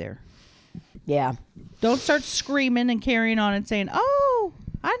to be there. Yeah. Don't start screaming and carrying on and saying, "Oh,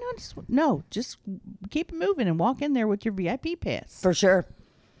 I know." No, just keep it moving and walk in there with your VIP pass. For sure.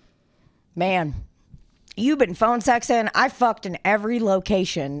 Man, you've been phone sexing. I fucked in every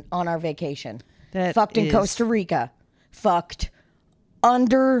location on our vacation. That Fucked in is- Costa Rica. Fucked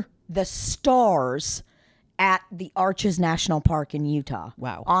under the stars at the Arches National Park in Utah.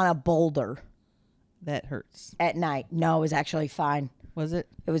 Wow. On a boulder That hurts. at night. No, it was actually fine. Was it?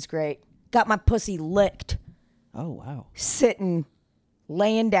 It was great. Got my pussy licked Oh, wow. sitting,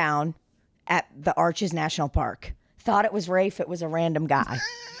 laying down at the Arches National Park. Thought it was Rafe. It was a random guy.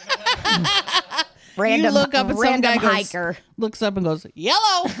 Random, you look up and some random guy hiker. looks up and goes,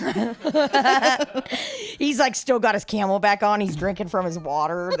 "Yellow." He's like still got his Camelback on. He's drinking from his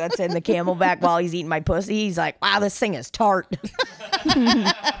water that's in the Camelback while he's eating my pussy. He's like, "Wow, this thing is tart."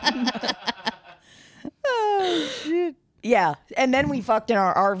 Yeah, and then we fucked in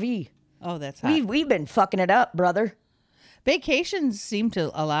our RV. Oh, that's hot. We've been fucking it up, brother. Vacations seem to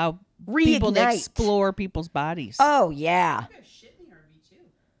allow people to Reignite. explore people's bodies. Oh yeah. You guys shit in the RV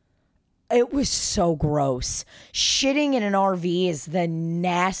too. It was so gross. Shitting in an RV is the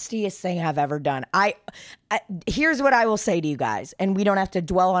nastiest thing I've ever done. Here's what I will say to you guys, and we don't have to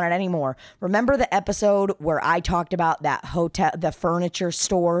dwell on it anymore. Remember the episode where I talked about that hotel, the furniture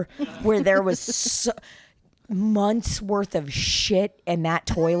store, where there was months worth of shit in that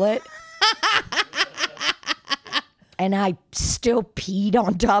toilet? And I still peed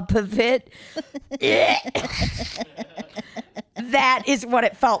on top of it. That is what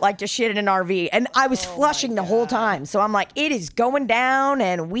it felt like to shit in an RV. And I was flushing the whole time. So I'm like, it is going down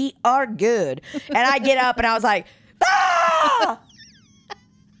and we are good. And I get up and I was like, ah!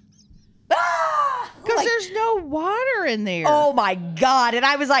 Ah! Because Like, there's no water in there. oh my God. And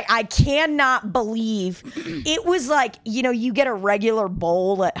I was like, I cannot believe it was like, you get a regular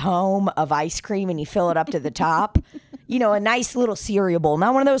bowl at home of ice cream and you fill it up to the top. A nice little cereal bowl.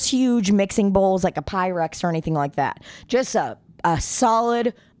 Not one of those huge mixing bowls like a Pyrex or anything like that. Just a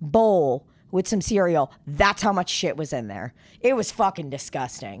solid bowl with some cereal. That's how much shit was in there. It was fucking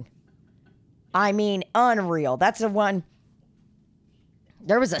disgusting. I mean, unreal. That's the one.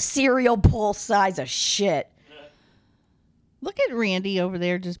 There was a cereal bowl size of shit. Look at Randy over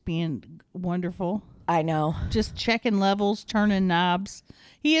there just being wonderful. I know. Just checking levels, turning knobs.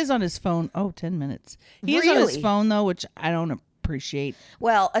 He is on his phone. Oh, 10 minutes. He is on his Really? phone, though, which I don't appreciate.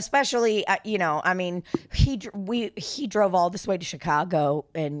 Well, especially, he drove all this way to Chicago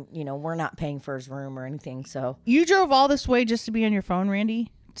and, we're not paying for his room or anything. So You drove all this way just to be on your phone,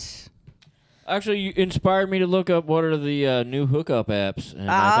 Randy? Actually, you inspired me to look up what are the new hookup apps, and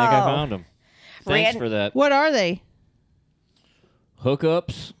I think I found them. Thanks Ran- for that. What are they?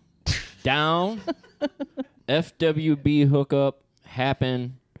 Hookups, down, FWB hookup,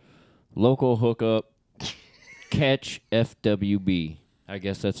 happen, local hookup, catch FWB. I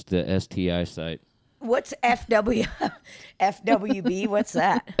guess that's the STI site. What's FWB? What's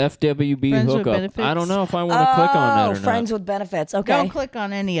that? FWB Friends with hookup. benefits? I don't know if I want to click on that or not. Friends with benefits. Okay. Don't click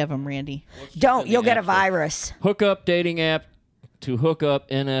on any of them, Randy. Don't. You'll get a app? virus. Hookup dating app to hook up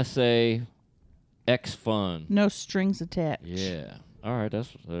NSA X Fun. No strings attached. Yeah. All right.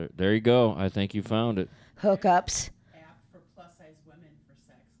 There you go. I think you found it. Hookups. App for plus size women for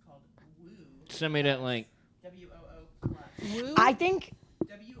sex called Woo. Send me that link. WOO plus. Woo? I think.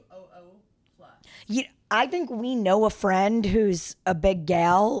 WOO plus. I think we know a friend who's a big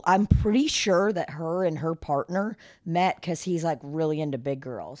gal. I'm pretty sure that her and her partner met because he's like really into big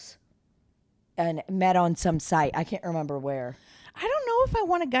girls, and met on some site. I can't remember where. I don't know if I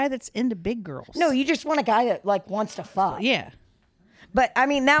want a guy that's into big girls. No, you just want a guy that like wants to fuck. Yeah. But I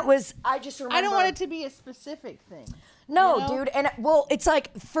mean, that was I just remember. I don't want it to be a specific thing. No, you know? dude, and well, it's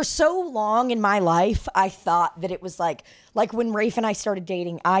like for so long in my life, I thought that it was like when Rafe and I started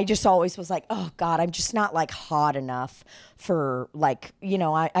dating, I just always was like, oh God, I'm just not like hot enough for like, you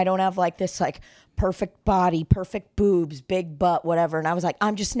know, I don't have like this like perfect body, perfect boobs, big butt, whatever. And I was like,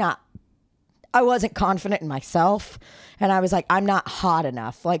 I wasn't confident in myself. And I was like, I'm not hot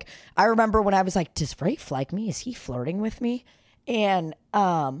enough. Like, I remember when I was like, does Rafe like me? Is he flirting with me? And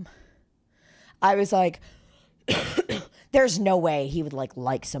I was like, there's no way he would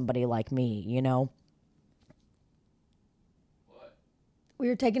like somebody like me, you know? What? We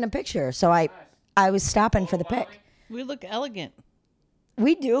were taking a picture, so I was stopping for the pic. We look elegant.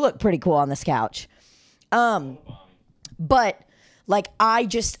 We do look pretty cool on this couch. But like I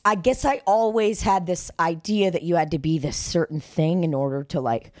guess I always had this idea that you had to be this certain thing in order to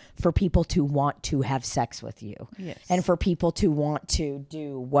like for people to want to have sex with you. Yes. And for people to want to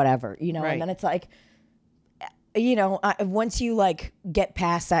do whatever, you know? Right. And then it's like, you know, once you like get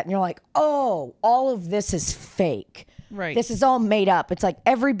past that and you're like, oh, all of this is fake. Right. This is all made up. It's like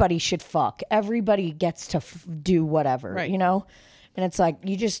everybody should fuck. Everybody gets to do whatever, Right. you know? And it's like,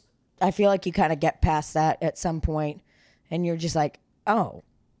 I feel like you kind of get past that at some point and you're just like, oh,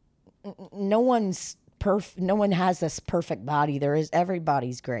 no one has this perfect body.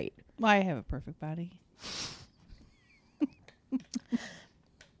 Everybody's great. Well, I have a perfect body.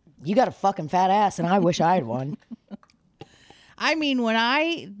 You got a fucking fat ass and I wish I had one. I mean, when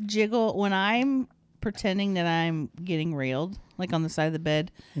I'm pretending that I'm getting railed, like on the side of the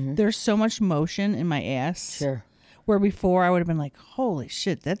bed, there's so much motion in my ass. Sure. Where before I would have been like, holy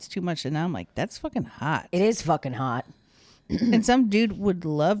shit, that's too much. And now I'm like, that's fucking hot. It is fucking hot. And some dude would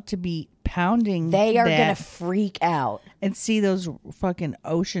love to be pounding They are that going to freak out. and see those fucking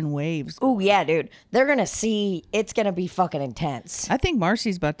ocean waves. Oh, yeah, dude. They're going to see, it's going to be fucking intense. I think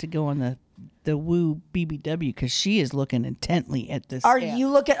Marcy's about to go on the Woo BBW because she is looking intently at this. Are app.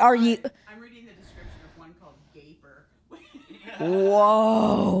 you? I'm reading the description of one called Gaper,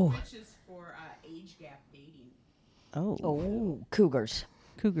 Whoa. which is for age gap dating. Oh, Oh, cougars.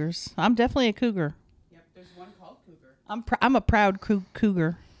 cougars. I'm definitely a cougar. Yep, there's one called Cougar. I'm a proud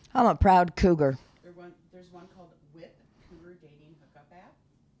cougar. I'm a proud cougar. There's one called Whip, Cougar dating hookup app.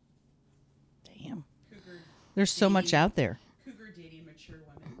 Damn. Cougar. There's so much dating- out there. Cougar dating mature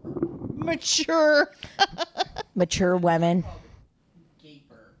women. Mature. Mature women. Called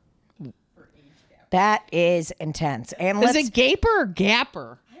Gaper for age gap. That is intense. And Is let's. it gaper or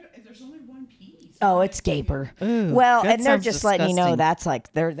gapper? There's only one piece. Oh, it's gaper. Ooh, Well, that and they're sounds just letting you know disgusting. that's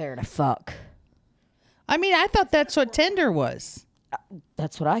like they're there to fuck. I mean, I thought that's what Tinder was.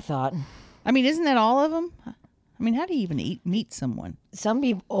 That's what I thought. I mean, isn't that all of them? I mean, how do you even meet someone? Some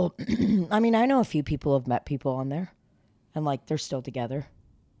people, I mean, I know a few people have met people on there and like they're still together.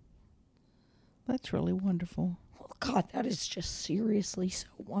 That's really wonderful. Oh, God, that is just seriously so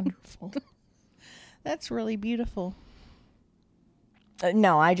wonderful. That's really beautiful.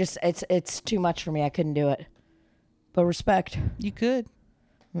 No, it's too much for me. I couldn't do it. But respect. You could.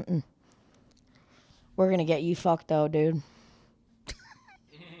 We're going to get you fucked though, dude.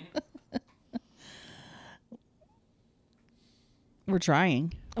 We're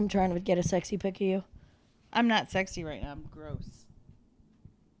trying. I'm trying to get a sexy pic of you. I'm not sexy right now. I'm gross.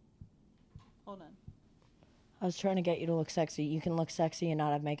 Hold on. I was trying to get you to look sexy. You can look sexy and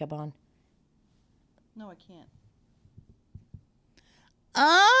not have makeup on. No, I can't.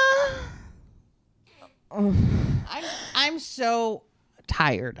 I'm so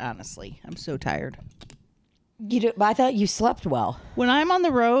tired, honestly. I'm so tired. You do, but I thought you slept well. When I'm on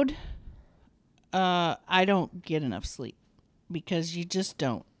the road, I don't get enough sleep because you just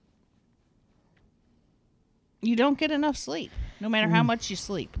don't. You don't get enough sleep, no matter how much you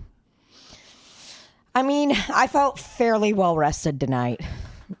sleep. I mean, I felt fairly well rested tonight.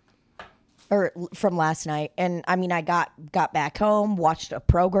 or from last night. And I mean, I got back home, watched a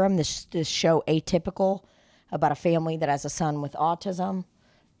program, this show Atypical, about a family that has a son with autism,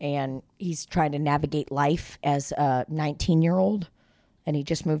 and he's trying to navigate life as a 19-year-old, and he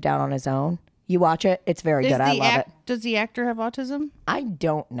just moved out on his own. You watch it; it's very good. I love it. Does the actor have autism? I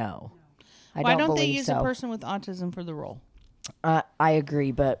don't know. Why don't they believe use so. a person with autism for the role? I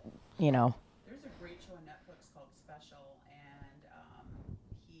agree, but you know, There's a great show on Netflix called Special, and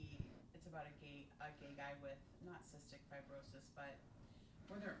it's about a gay guy with not cystic fibrosis, but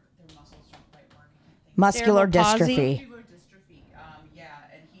where their muscles don't quite work. I can't think. muscular Cerebral palsy? dystrophy. Muscular dystrophy. Yeah,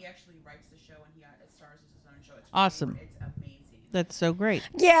 and he actually writes the show, and he stars as his own show. It's Awesome. It's amazing. That's so great.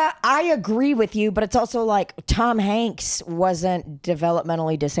 Yeah, I agree with you, but it's also like Tom Hanks wasn't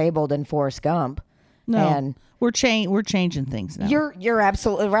developmentally disabled in Forrest Gump. No, And we're changing things now. you're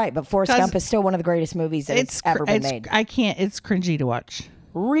absolutely right, but Forrest 'Cause Gump is still one of the greatest movies that it's ever been made. I can't. It's cringy to watch.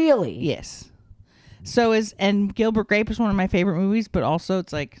 Really? Yes. And Gilbert Grape is one of my favorite movies, but also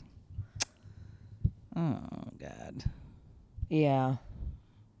it's like, oh God, Yeah.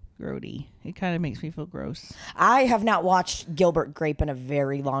 grody. It kind of makes me feel gross. I have not watched Gilbert Grape in a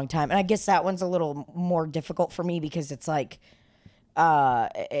very long time, and I guess that one's a little more difficult for me because it's like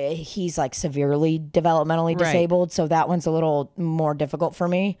he's like severely developmentally Right. disabled, so that one's a little more difficult for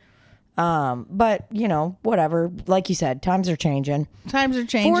me. But you know, whatever. Like you said, times are changing. Times are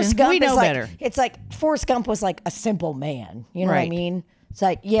changing. Forrest Gump We know is like, better. it's like Forrest Gump was like a simple man. You know what I Right. mean? It's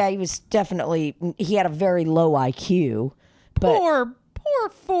like, yeah, he was definitely, he had a very low IQ. But Poor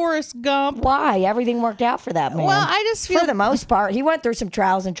Forrest Gump. why? Everything worked out for that man. Well, I just feel for the most part, he went through some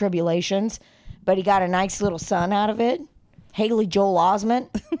trials and tribulations, but he got a nice little son out of it. Haley Joel Osment.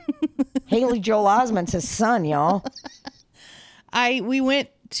 Haley Joel Osment's his son, y'all. We went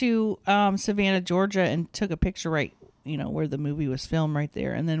to Savannah, Georgia, and took a picture right, where the movie was filmed right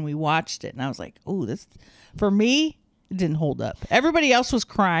there, and then we watched it, and I was like, "Oh, this for me." It didn't hold up. Everybody else was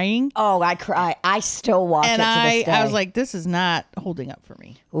crying, Oh, I cry. I still watch and it to this day. I was like, "This is not holding up for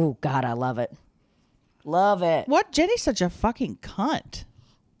me." oh God, I love it. Love it. What? Jenny's such a fucking cunt.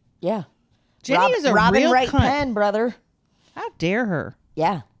 Yeah. Jenny is a Robin real Wright cunt. Penn, brother. How dare her?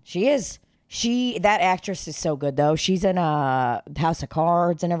 Yeah, she is. That actress is so good though. She's in House of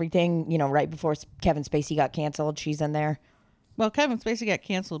Cards and everything. Right before Kevin Spacey got canceled, she's in there. Well, Kevin Spacey got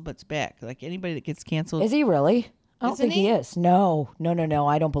canceled, but's back. Like anybody that gets canceled, Is he really? I don't Isn't think he he? is. No.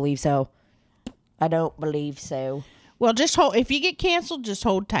 I don't believe so. I don't believe so. well, just hold. If you get canceled, just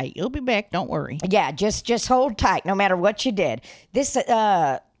hold tight. You'll be back. Don't worry. Yeah, just hold tight, no matter what you did. This,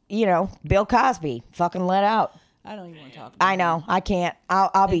 Bill Cosby, fucking let out. I don't even want to talk about I know. I can't.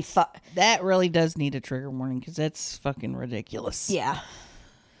 I'll be that. Really does need a trigger warning because that's fucking ridiculous. Yeah.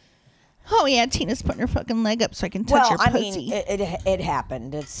 Oh yeah, Tina's putting her fucking leg up so I can touch Well, her I pussy. mean, it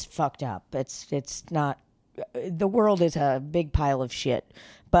happened. It's fucked up. It's not. The world is a big pile of shit.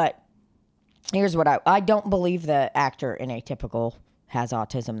 But here's what I don't believe the actor in Atypical has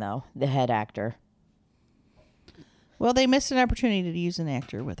autism though. The head actor. Well, they missed an opportunity to use an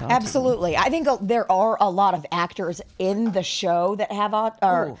actor with autism. Absolutely. I think there are a lot of actors in the show that have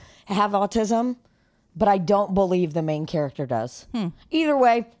have autism, but I don't believe the main character does. Either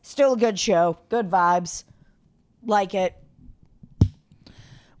way, still a good show. Good vibes. Like it.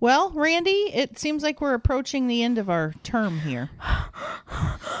 Well, Randy, it seems like we're approaching the end of our term here.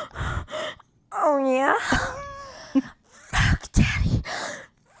 Oh, yeah? Fuck, Daddy.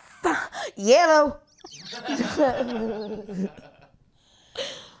 Yellow.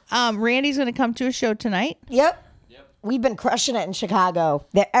 Randy's going to come to a show tonight. Yep. We've been crushing it in Chicago.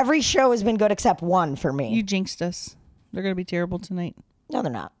 Every show has been good except one for me. You jinxed us. They're going to be terrible tonight. No,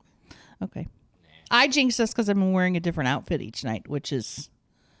 they're not. Okay. I jinxed us because I've been wearing a different outfit each night, which is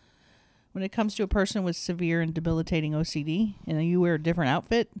when it comes to a person with severe and debilitating OCD and you wear a different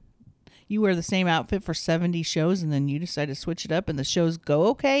outfit, you wear the same outfit for 70 shows and then you decide to switch it up and the shows go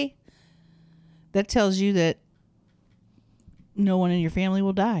okay. That tells you that no one in your family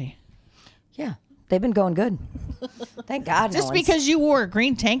will die. Yeah. They've been going good. Thank God. Just because you wore a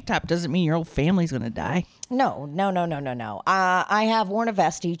green tank top doesn't mean your whole family's going to die. No. I have worn a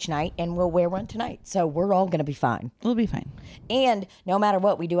vest each night and we'll wear one tonight. So we're all going to be fine. We'll be fine. And no matter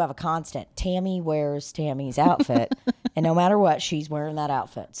what, we do have a constant. Tammy wears Tammy's outfit. And no matter what, she's wearing that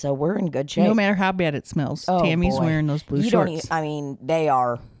outfit. So we're in good shape. No matter how bad it smells. Oh, Tammy's boy. wearing those blue You shorts. they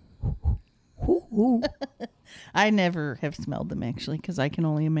are. I never have smelled them actually because I can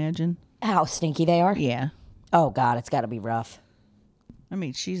only imagine. How stinky they are. Yeah. Oh, God, it's got to be rough. I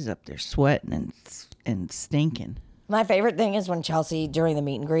mean, she's up there sweating and stinking. My favorite thing is when Chelsea, during the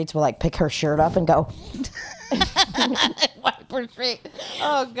meet and greets, will like pick her shirt up and go, Wipe Poor Shrek.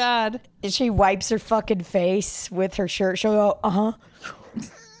 Oh, God. She wipes her fucking face with her shirt. She'll go, uh-huh.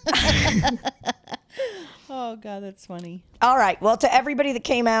 Oh, God, that's funny. All right. Well, to everybody that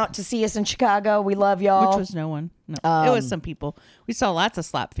came out to see us in Chicago, we love y'all. Which was no one. No, it was some people. We saw lots of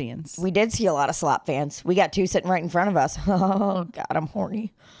Slop fans. We did see a lot of Slop fans. We got 2 sitting right in front of us. Oh, God, I'm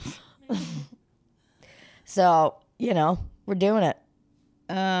horny. So, we're doing it.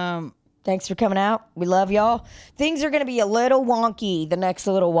 Thanks for coming out. We love y'all. Things are going to be a little wonky the next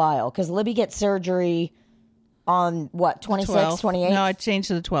little while because Libby gets surgery on what, 26th, 28th? No, I changed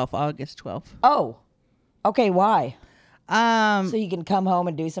to the 12th, August 12th. Oh, okay. Why? So you can come home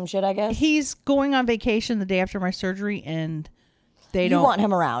and do some shit, I guess? He's going on vacation the day after my surgery, and they You don't want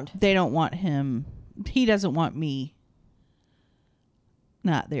him around. They don't want him. He doesn't want me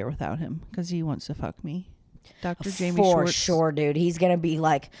not there without him because he wants to fuck me. Dr. Jamie For Schwartz. sure, dude. He's going to be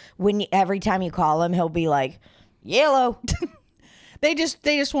like, every time you call him, he'll be like, yellow. They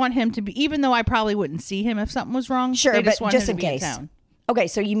just want him to be, even though I probably wouldn't see him if something was wrong. Sure, they just but want just him in to be case. town. Okay,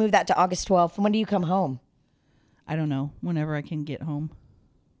 so you move that to August 12th. When do you come home? I don't know. Whenever I can get home.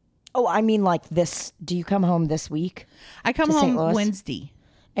 Oh, I mean like this. Do you come home this week? I come To St. home Louis? Wednesday.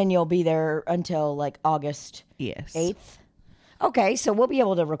 And you'll be there until like August Yes. 8th? Okay, so we'll be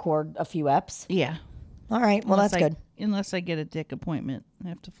able to record a few eps. Yeah. All right, well, Unless that's good. Unless I get a dick appointment. I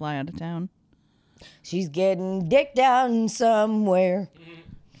have to fly out of town. She's getting dick down somewhere.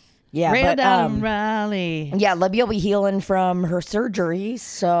 Yeah, Rail but down Raleigh. yeah, Libby will be healing from her surgery,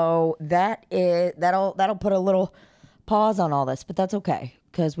 so that'll put a little pause on all this, but that's okay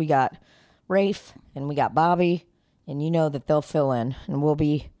because we got Rafe and we got Bobby, and you know that they'll fill in, and we'll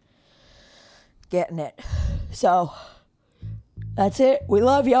be getting it. So that's it. We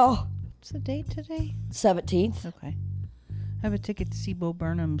love y'all. What's the date today? 17th. Okay. I have a ticket to see Bo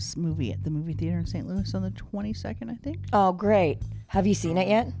Burnham's movie at the movie theater in St. Louis on the 22nd, I think. Oh, great. Have you seen it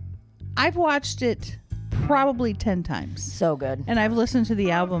yet? I've watched it probably 10 times. So good. And I've listened to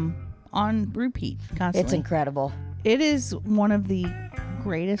the album on repeat constantly. It's incredible. It is one of the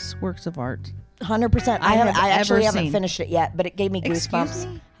greatest works of art. 100%. I have I actually ever haven't seen. finished it yet, but it gave me goosebumps. Excuse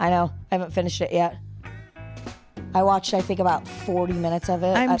me? I know. I haven't finished it yet. I watched, I think, about 40 minutes of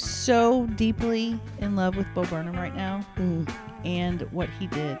it. I'm so deeply in love with Bo Burnham right now and what he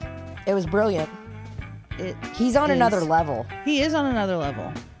did. It was brilliant. It He's on is- another level. He is on another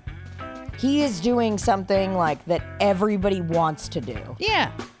level. He is doing something like that everybody wants to do.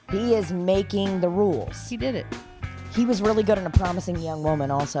 Yeah, He is making the rules. he did it. He was really good in A Promising Young Woman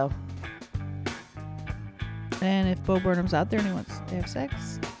also. And if Bo Burnham's out there and he wants to have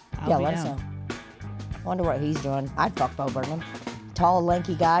sex, I'll be Let us down. know. Wonder what he's doing. I'd fuck Bo Burnham. Tall,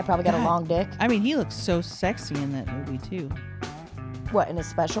 lanky guy, probably got a God. long dick. I mean, he looks so sexy in that movie too. What, in his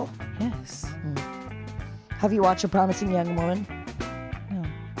special? Yes. Have you watched A Promising Young Woman? No.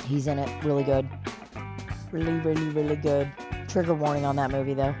 He's in it. Really good. Really, really, really good. Trigger warning on that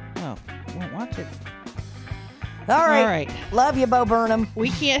movie, though. Oh, won't watch it. All right. All right. Love you, Bo Burnham. We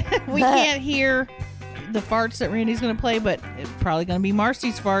can't hear the farts that Randy's gonna play, but it's probably gonna be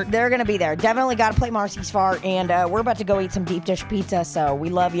Marcy's fart. They're going to be there. Definitely got to play Marcy's fart. And we're about to go eat some deep dish pizza. So we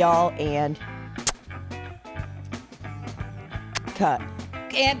love y'all. And cut.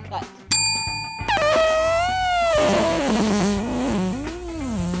 And cut.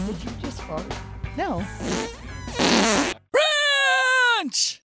 Did you just fart? No.